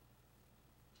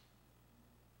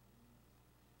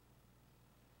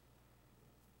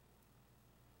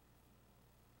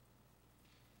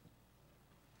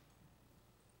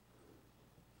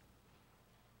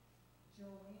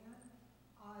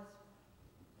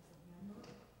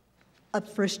 Of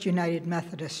First United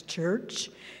Methodist Church.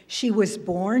 She was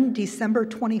born December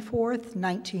 24th,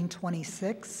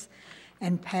 1926,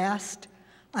 and passed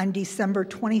on December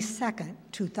 22nd,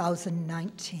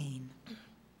 2019.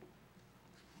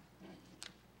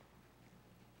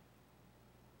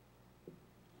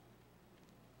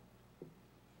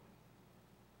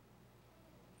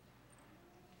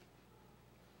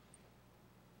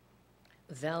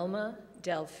 Velma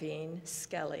Delphine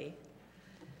Skelly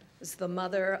was the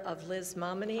mother of Liz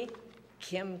Momini,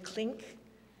 Kim Klink,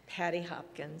 Patty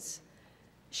Hopkins.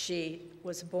 She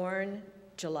was born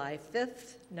July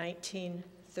 5th,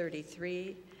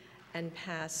 1933, and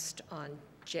passed on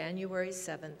January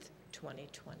 7th,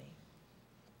 2020.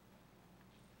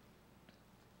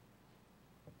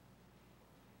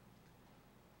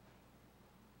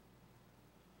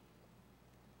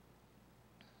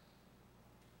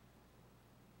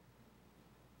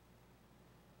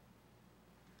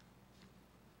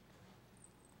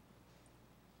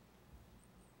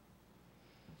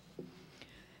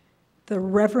 The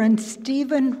Reverend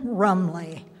Stephen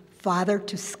Rumley, father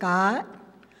to Scott,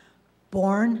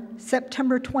 born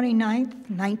September 29th,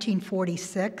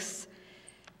 1946,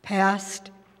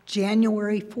 passed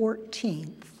January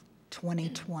 14th,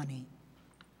 2020.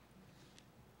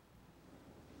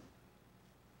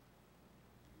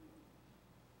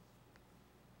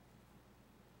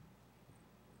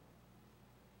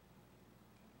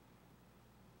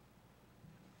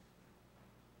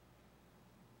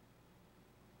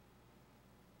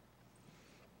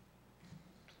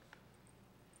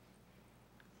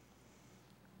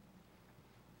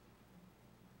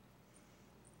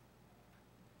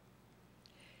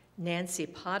 Nancy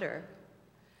Potter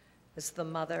is the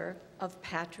mother of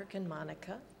Patrick and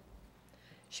Monica.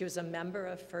 She was a member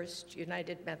of First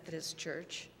United Methodist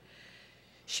Church.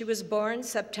 She was born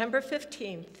September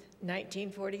 15th,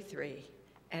 1943,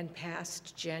 and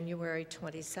passed January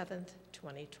 27th,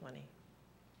 2020.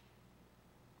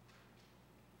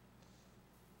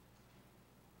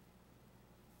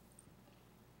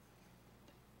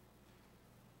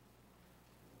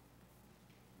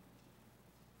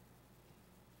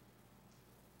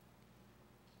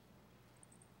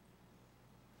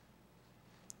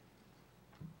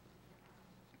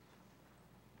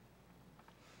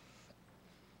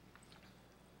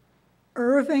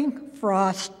 Irving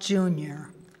Frost Jr.,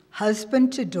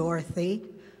 husband to Dorothy,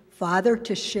 father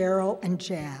to Cheryl and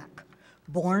Jack,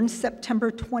 born September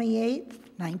 28,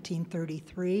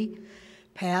 1933,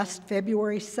 passed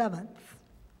February 7th,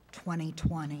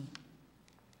 2020.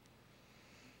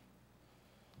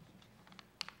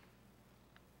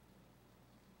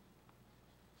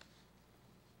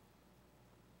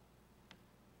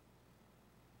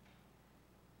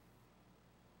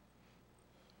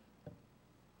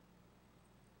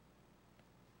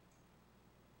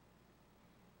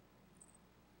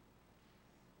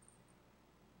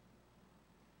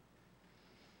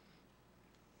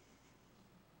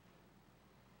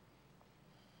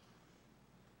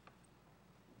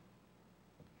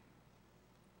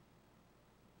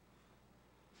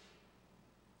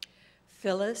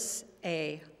 Phyllis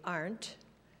A. Arndt,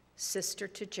 sister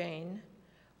to Jane,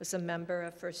 was a member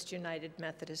of First United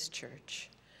Methodist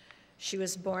Church. She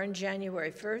was born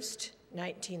January 1st,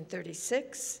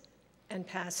 1936, and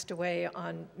passed away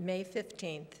on May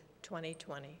 15th,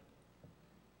 2020.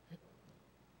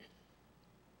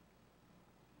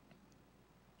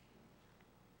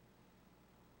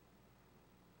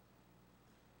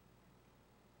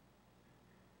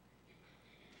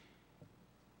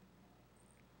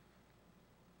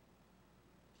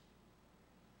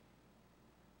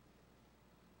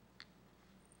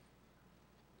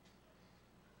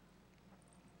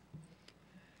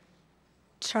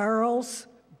 Charles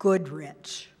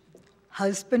Goodrich,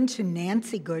 husband to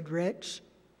Nancy Goodrich,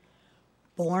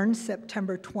 born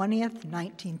September 20th,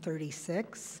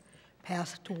 1936,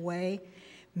 passed away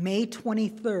May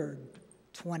 23rd,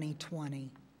 2020.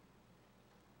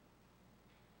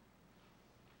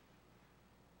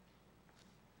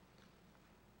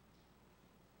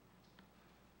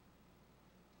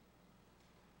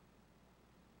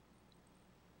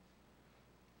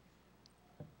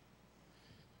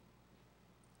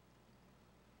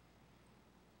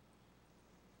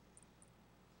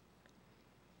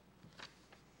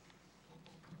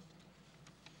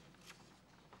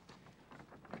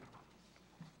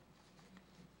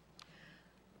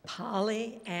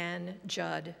 Polly Ann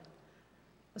Judd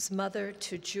was mother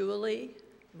to Julie,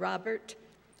 Robert,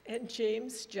 and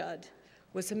James Judd,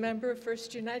 was a member of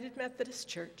First United Methodist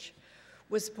Church,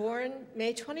 was born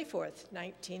May 24th,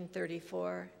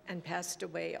 1934, and passed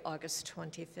away August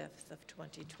 25th of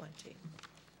 2020.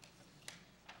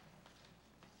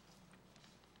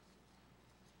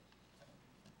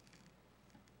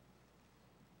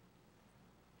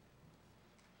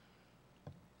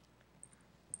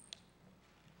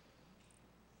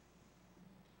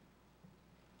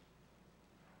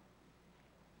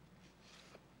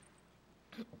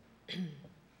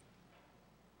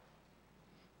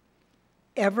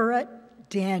 Everett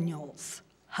Daniels,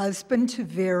 husband to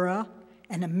Vera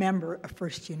and a member of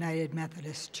First United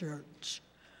Methodist Church.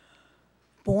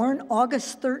 Born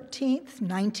August 13th,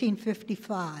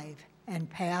 1955, and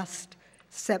passed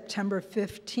September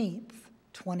 15th,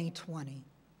 2020.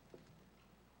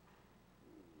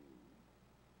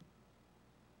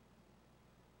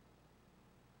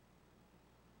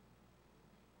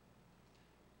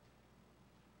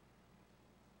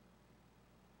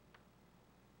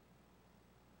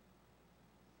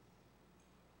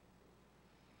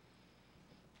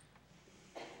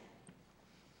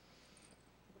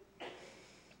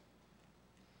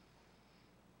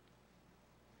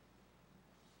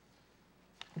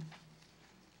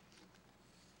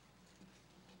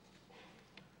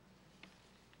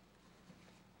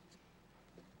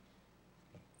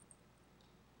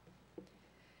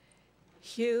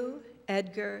 Hugh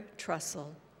Edgar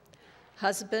Trussell,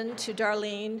 husband to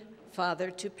Darlene, father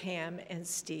to Pam and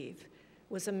Steve,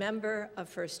 was a member of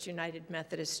First United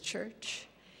Methodist Church.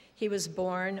 He was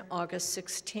born August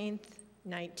 16th,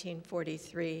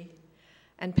 1943,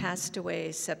 and passed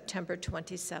away September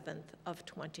 27th of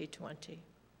 2020.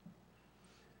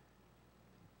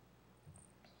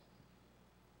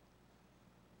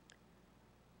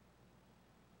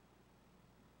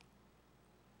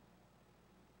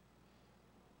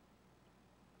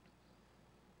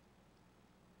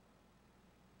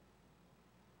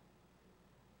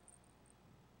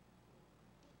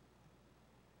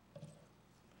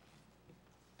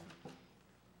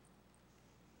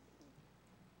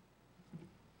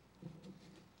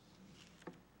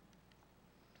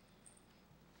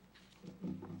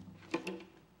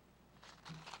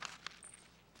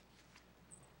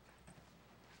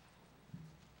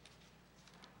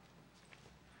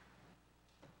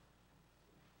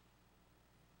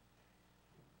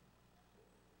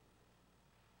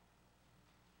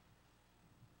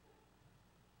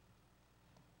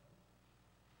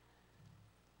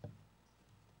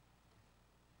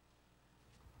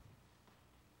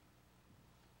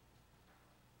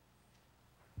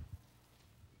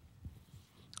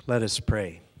 Let us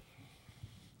pray.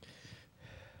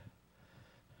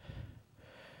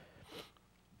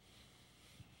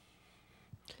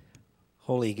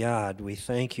 Holy God, we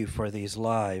thank you for these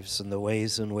lives and the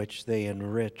ways in which they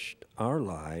enriched our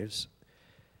lives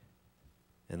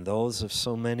and those of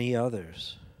so many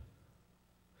others.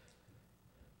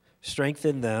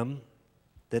 Strengthen them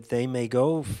that they may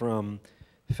go from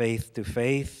faith to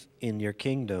faith in your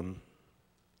kingdom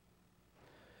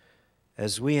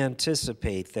as we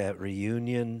anticipate that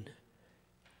reunion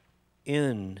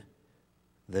in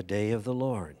the day of the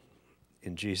Lord.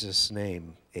 In Jesus'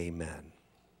 name, amen.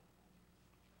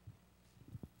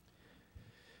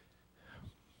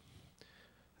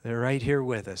 They're right here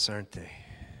with us, aren't they?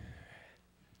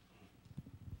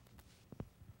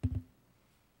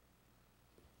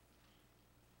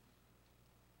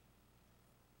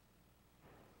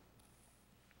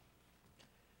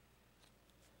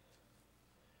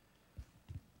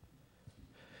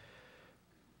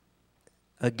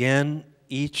 Again,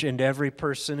 each and every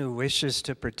person who wishes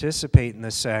to participate in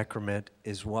the sacrament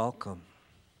is welcome.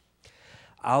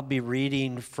 I'll be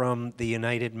reading from the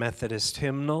United Methodist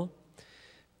hymnal.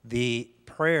 The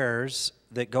prayers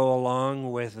that go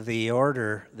along with the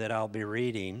order that I'll be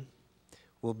reading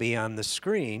will be on the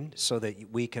screen so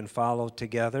that we can follow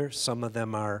together. Some of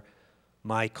them are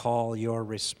my call, your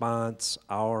response,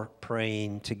 our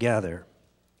praying together.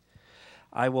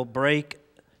 I will break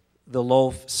the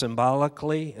loaf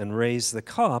symbolically and raise the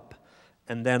cup,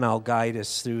 and then I'll guide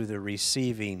us through the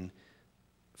receiving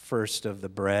first of the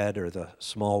bread or the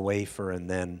small wafer and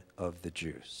then of the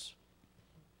juice.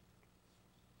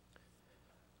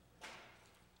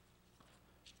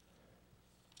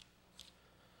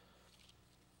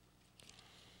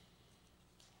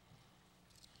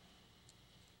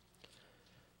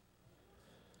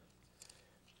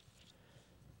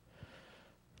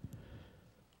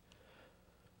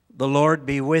 The Lord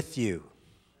be with you.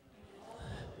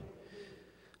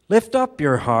 Lift up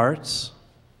your hearts.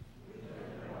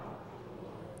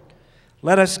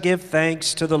 Let us give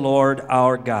thanks to the Lord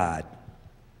our God.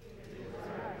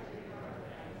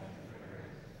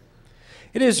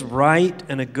 It is right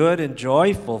and a good and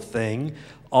joyful thing,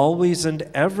 always and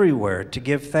everywhere, to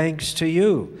give thanks to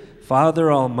you,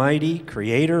 Father Almighty,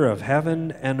 Creator of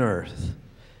heaven and earth.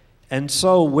 And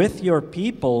so with your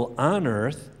people on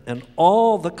earth, and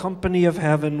all the company of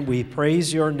heaven, we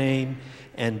praise your name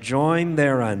and join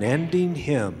their unending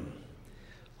hymn.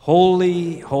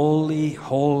 Holy, holy,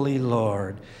 holy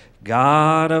Lord,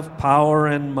 God of power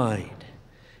and might,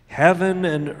 heaven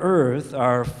and earth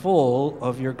are full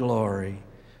of your glory.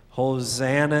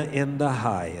 Hosanna in the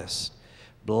highest.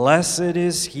 Blessed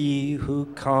is he who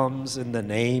comes in the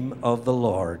name of the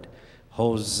Lord.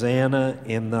 Hosanna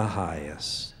in the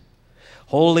highest.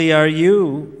 Holy are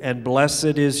you, and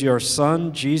blessed is your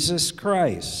Son, Jesus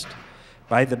Christ.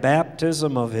 By the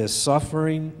baptism of his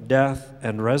suffering, death,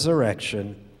 and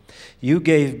resurrection, you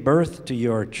gave birth to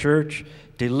your church,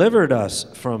 delivered us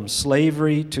from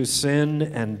slavery to sin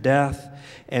and death,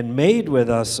 and made with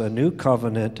us a new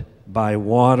covenant by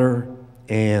water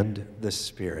and the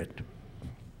Spirit.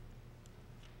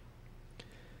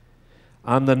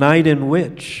 On the night in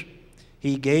which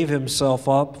he gave himself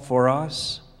up for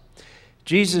us,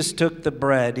 Jesus took the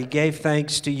bread. He gave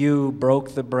thanks to you,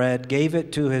 broke the bread, gave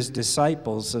it to his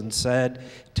disciples, and said,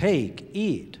 "Take,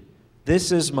 eat.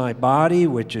 This is my body,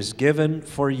 which is given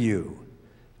for you.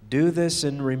 Do this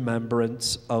in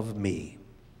remembrance of me."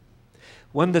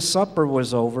 When the supper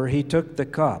was over, he took the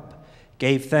cup,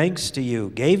 gave thanks to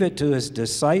you, gave it to his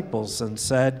disciples, and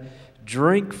said,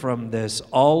 "Drink from this,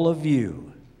 all of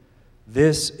you.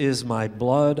 This is my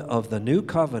blood of the new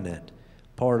covenant,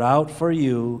 poured out for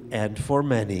you and for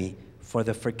many for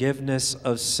the forgiveness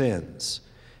of sins.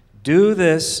 Do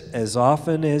this as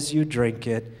often as you drink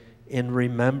it in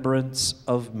remembrance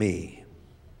of me."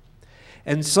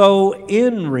 And so,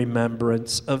 in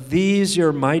remembrance of these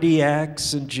your mighty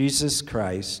acts in Jesus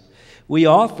Christ, we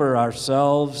offer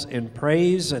ourselves in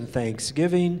praise and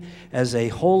thanksgiving as a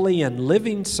holy and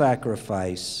living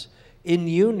sacrifice in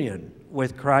union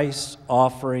with Christ's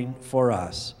offering for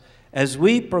us, as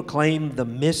we proclaim the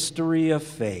mystery of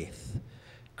faith.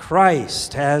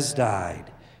 Christ has died.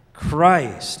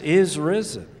 Christ is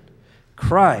risen.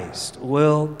 Christ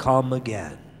will come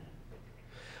again.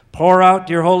 Pour out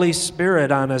your Holy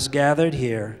Spirit on us gathered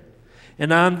here,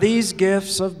 and on these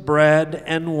gifts of bread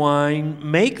and wine,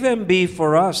 make them be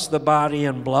for us the body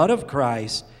and blood of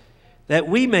Christ, that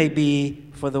we may be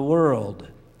for the world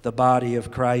the body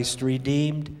of Christ,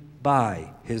 redeemed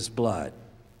by his blood.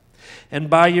 And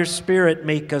by your Spirit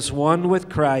make us one with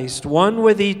Christ, one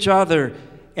with each other,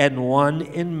 and one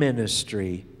in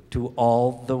ministry to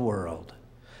all the world,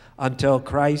 until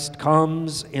Christ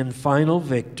comes in final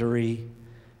victory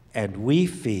and we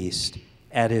feast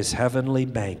at his heavenly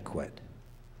banquet.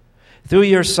 Through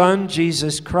your Son,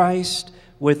 Jesus Christ,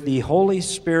 with the Holy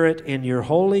Spirit in your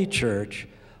holy church,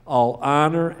 all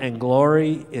honor and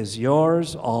glory is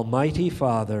yours, Almighty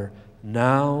Father,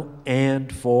 now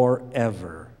and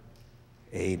forever.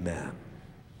 Amen.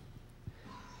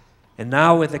 And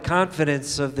now, with the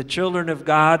confidence of the children of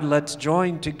God, let's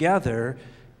join together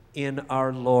in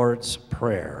our Lord's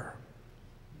Prayer.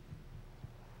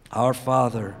 Our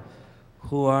Father,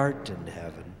 who art in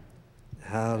heaven,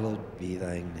 hallowed be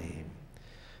thy name.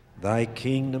 Thy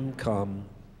kingdom come,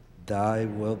 thy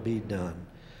will be done,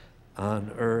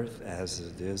 on earth as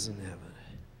it is in heaven.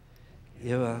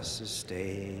 Give us this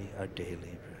day our daily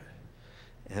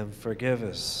bread, and forgive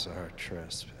us our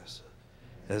trespasses,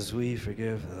 as we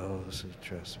forgive those who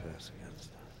trespass against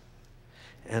us.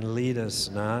 And lead us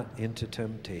not into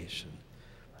temptation,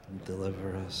 and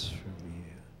deliver us from evil.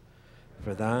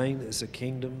 For thine is the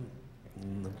kingdom,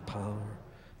 and the power,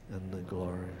 and the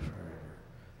glory forever.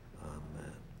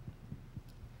 Amen.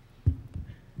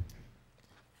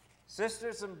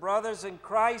 Sisters and brothers in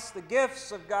Christ, the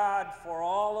gifts of God for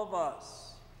all of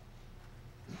us,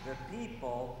 the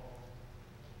people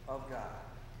of God.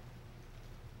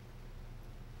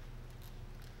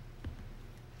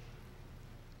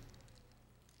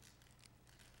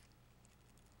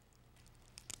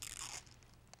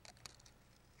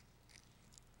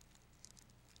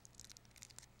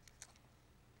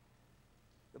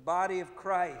 The body of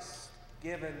Christ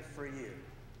given for you.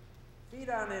 Feed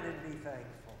on it and be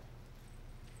thankful.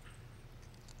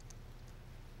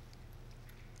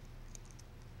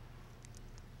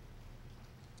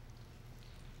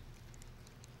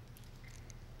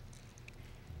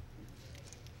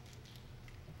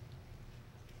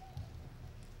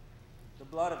 The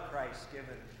blood of Christ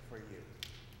given for you.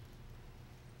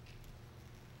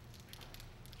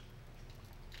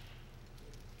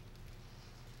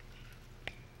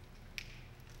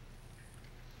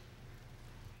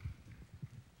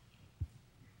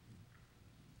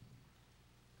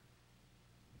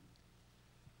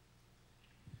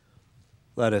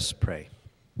 Let us pray.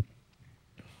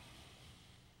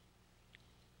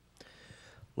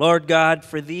 Lord God,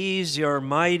 for these your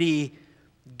mighty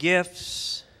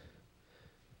gifts,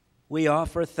 we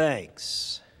offer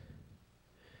thanks.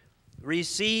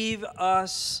 Receive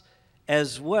us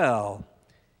as well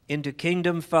into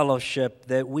kingdom fellowship,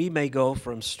 that we may go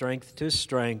from strength to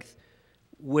strength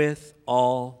with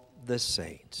all the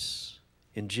saints.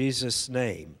 In Jesus'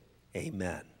 name,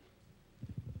 amen.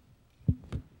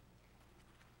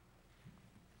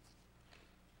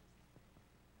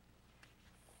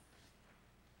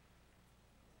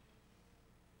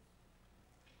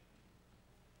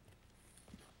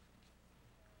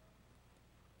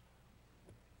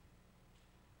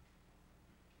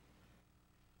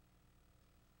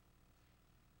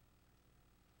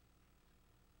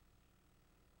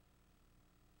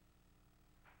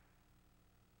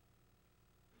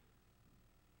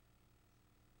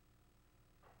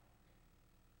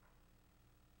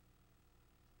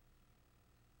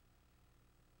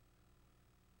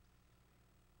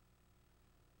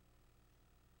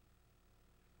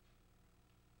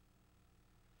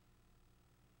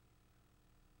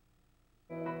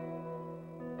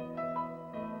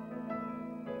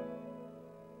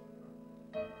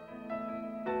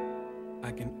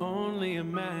 I can only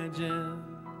imagine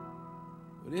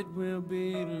what it will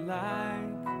be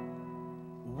like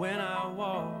when I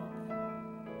walk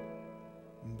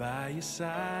by your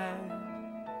side.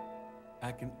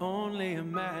 I can only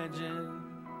imagine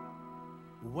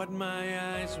what my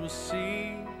eyes will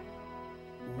see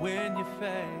when your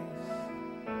face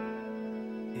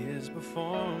is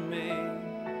before me.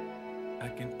 I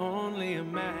can only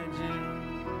imagine.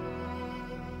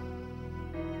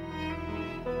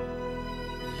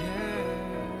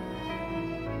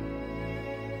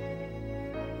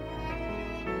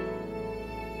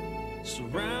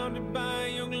 Surrounded by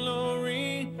your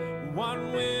glory, what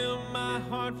will my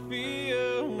heart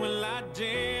feel? Will I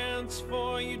dance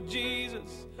for you,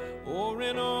 Jesus? Or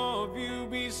in awe of you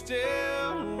be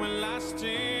still? Will I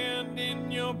stand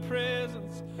in your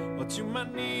presence? Or to my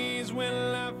knees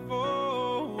will I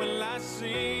fall? Will I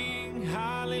sing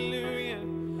hallelujah?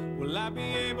 Will I be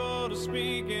able to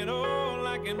speak at all?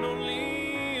 I can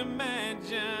only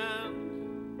imagine.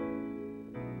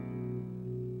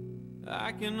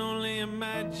 I can only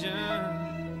imagine.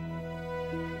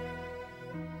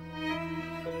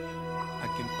 I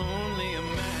can only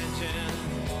imagine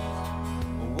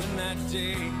when that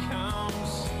day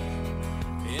comes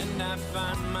and I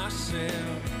find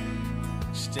myself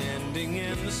standing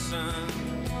in the sun.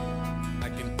 I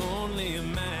can only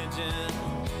imagine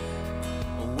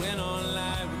when all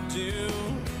I would do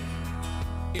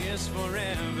is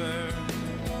forever,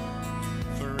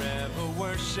 forever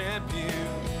worship you.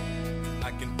 I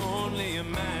can only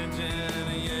imagine,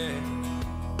 yeah.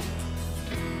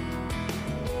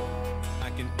 I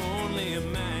can only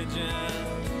imagine.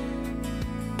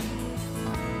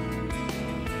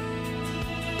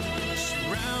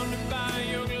 Surrounded by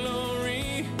your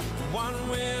glory, what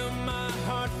will my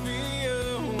heart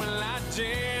feel? Will I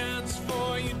dance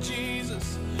for you,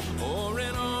 Jesus? Or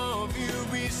in awe of you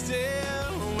be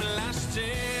still? Will I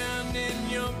stand in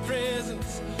your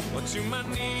presence? Or to my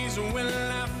knees will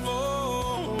I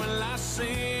fall? Will I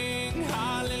sing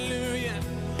hallelujah?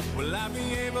 Will I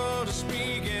be able to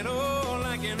speak at all?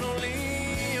 I can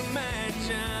only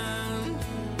imagine.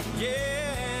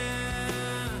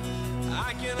 Yeah,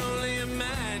 I can only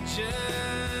imagine.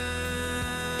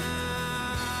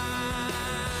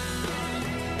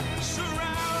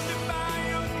 Surrounded by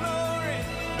your glory,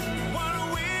 what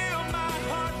will my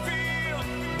heart feel?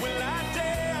 Will I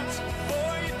dance for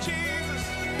you, Jesus?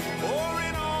 Or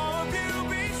in awe of you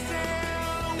be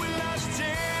still? Will I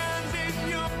stand in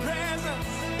your presence?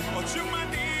 Or to my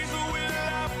knees will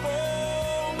I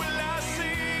fall? Will I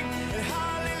sing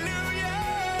hallelujah?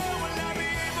 Will I be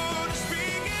able to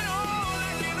speak at all? I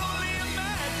can only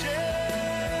imagine.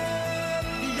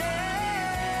 Yeah,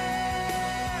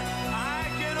 I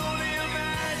can only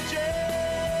imagine.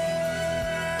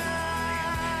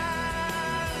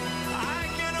 I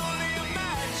can only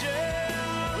imagine.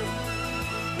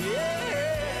 Yeah,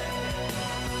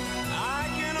 I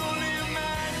can only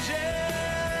imagine.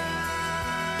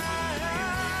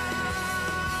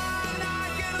 I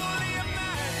can only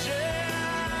imagine.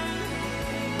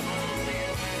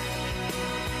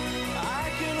 I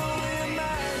can only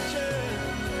imagine.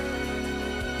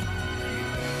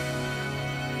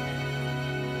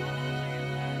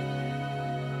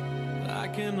 I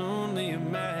can only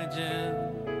imagine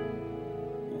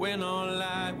when all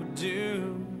I would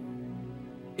do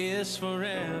is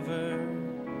forever,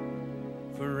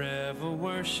 forever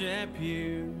worship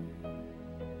you.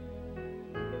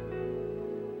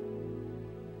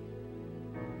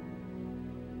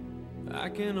 I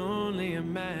can only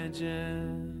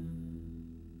imagine.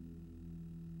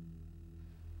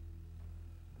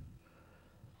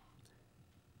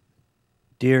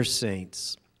 Dear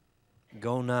saints,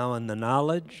 go now in the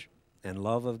knowledge and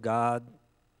love of God,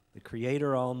 the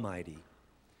Creator Almighty,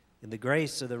 in the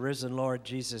grace of the risen Lord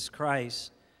Jesus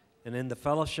Christ, and in the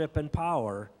fellowship and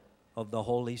power of the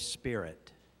Holy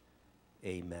Spirit.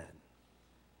 Amen.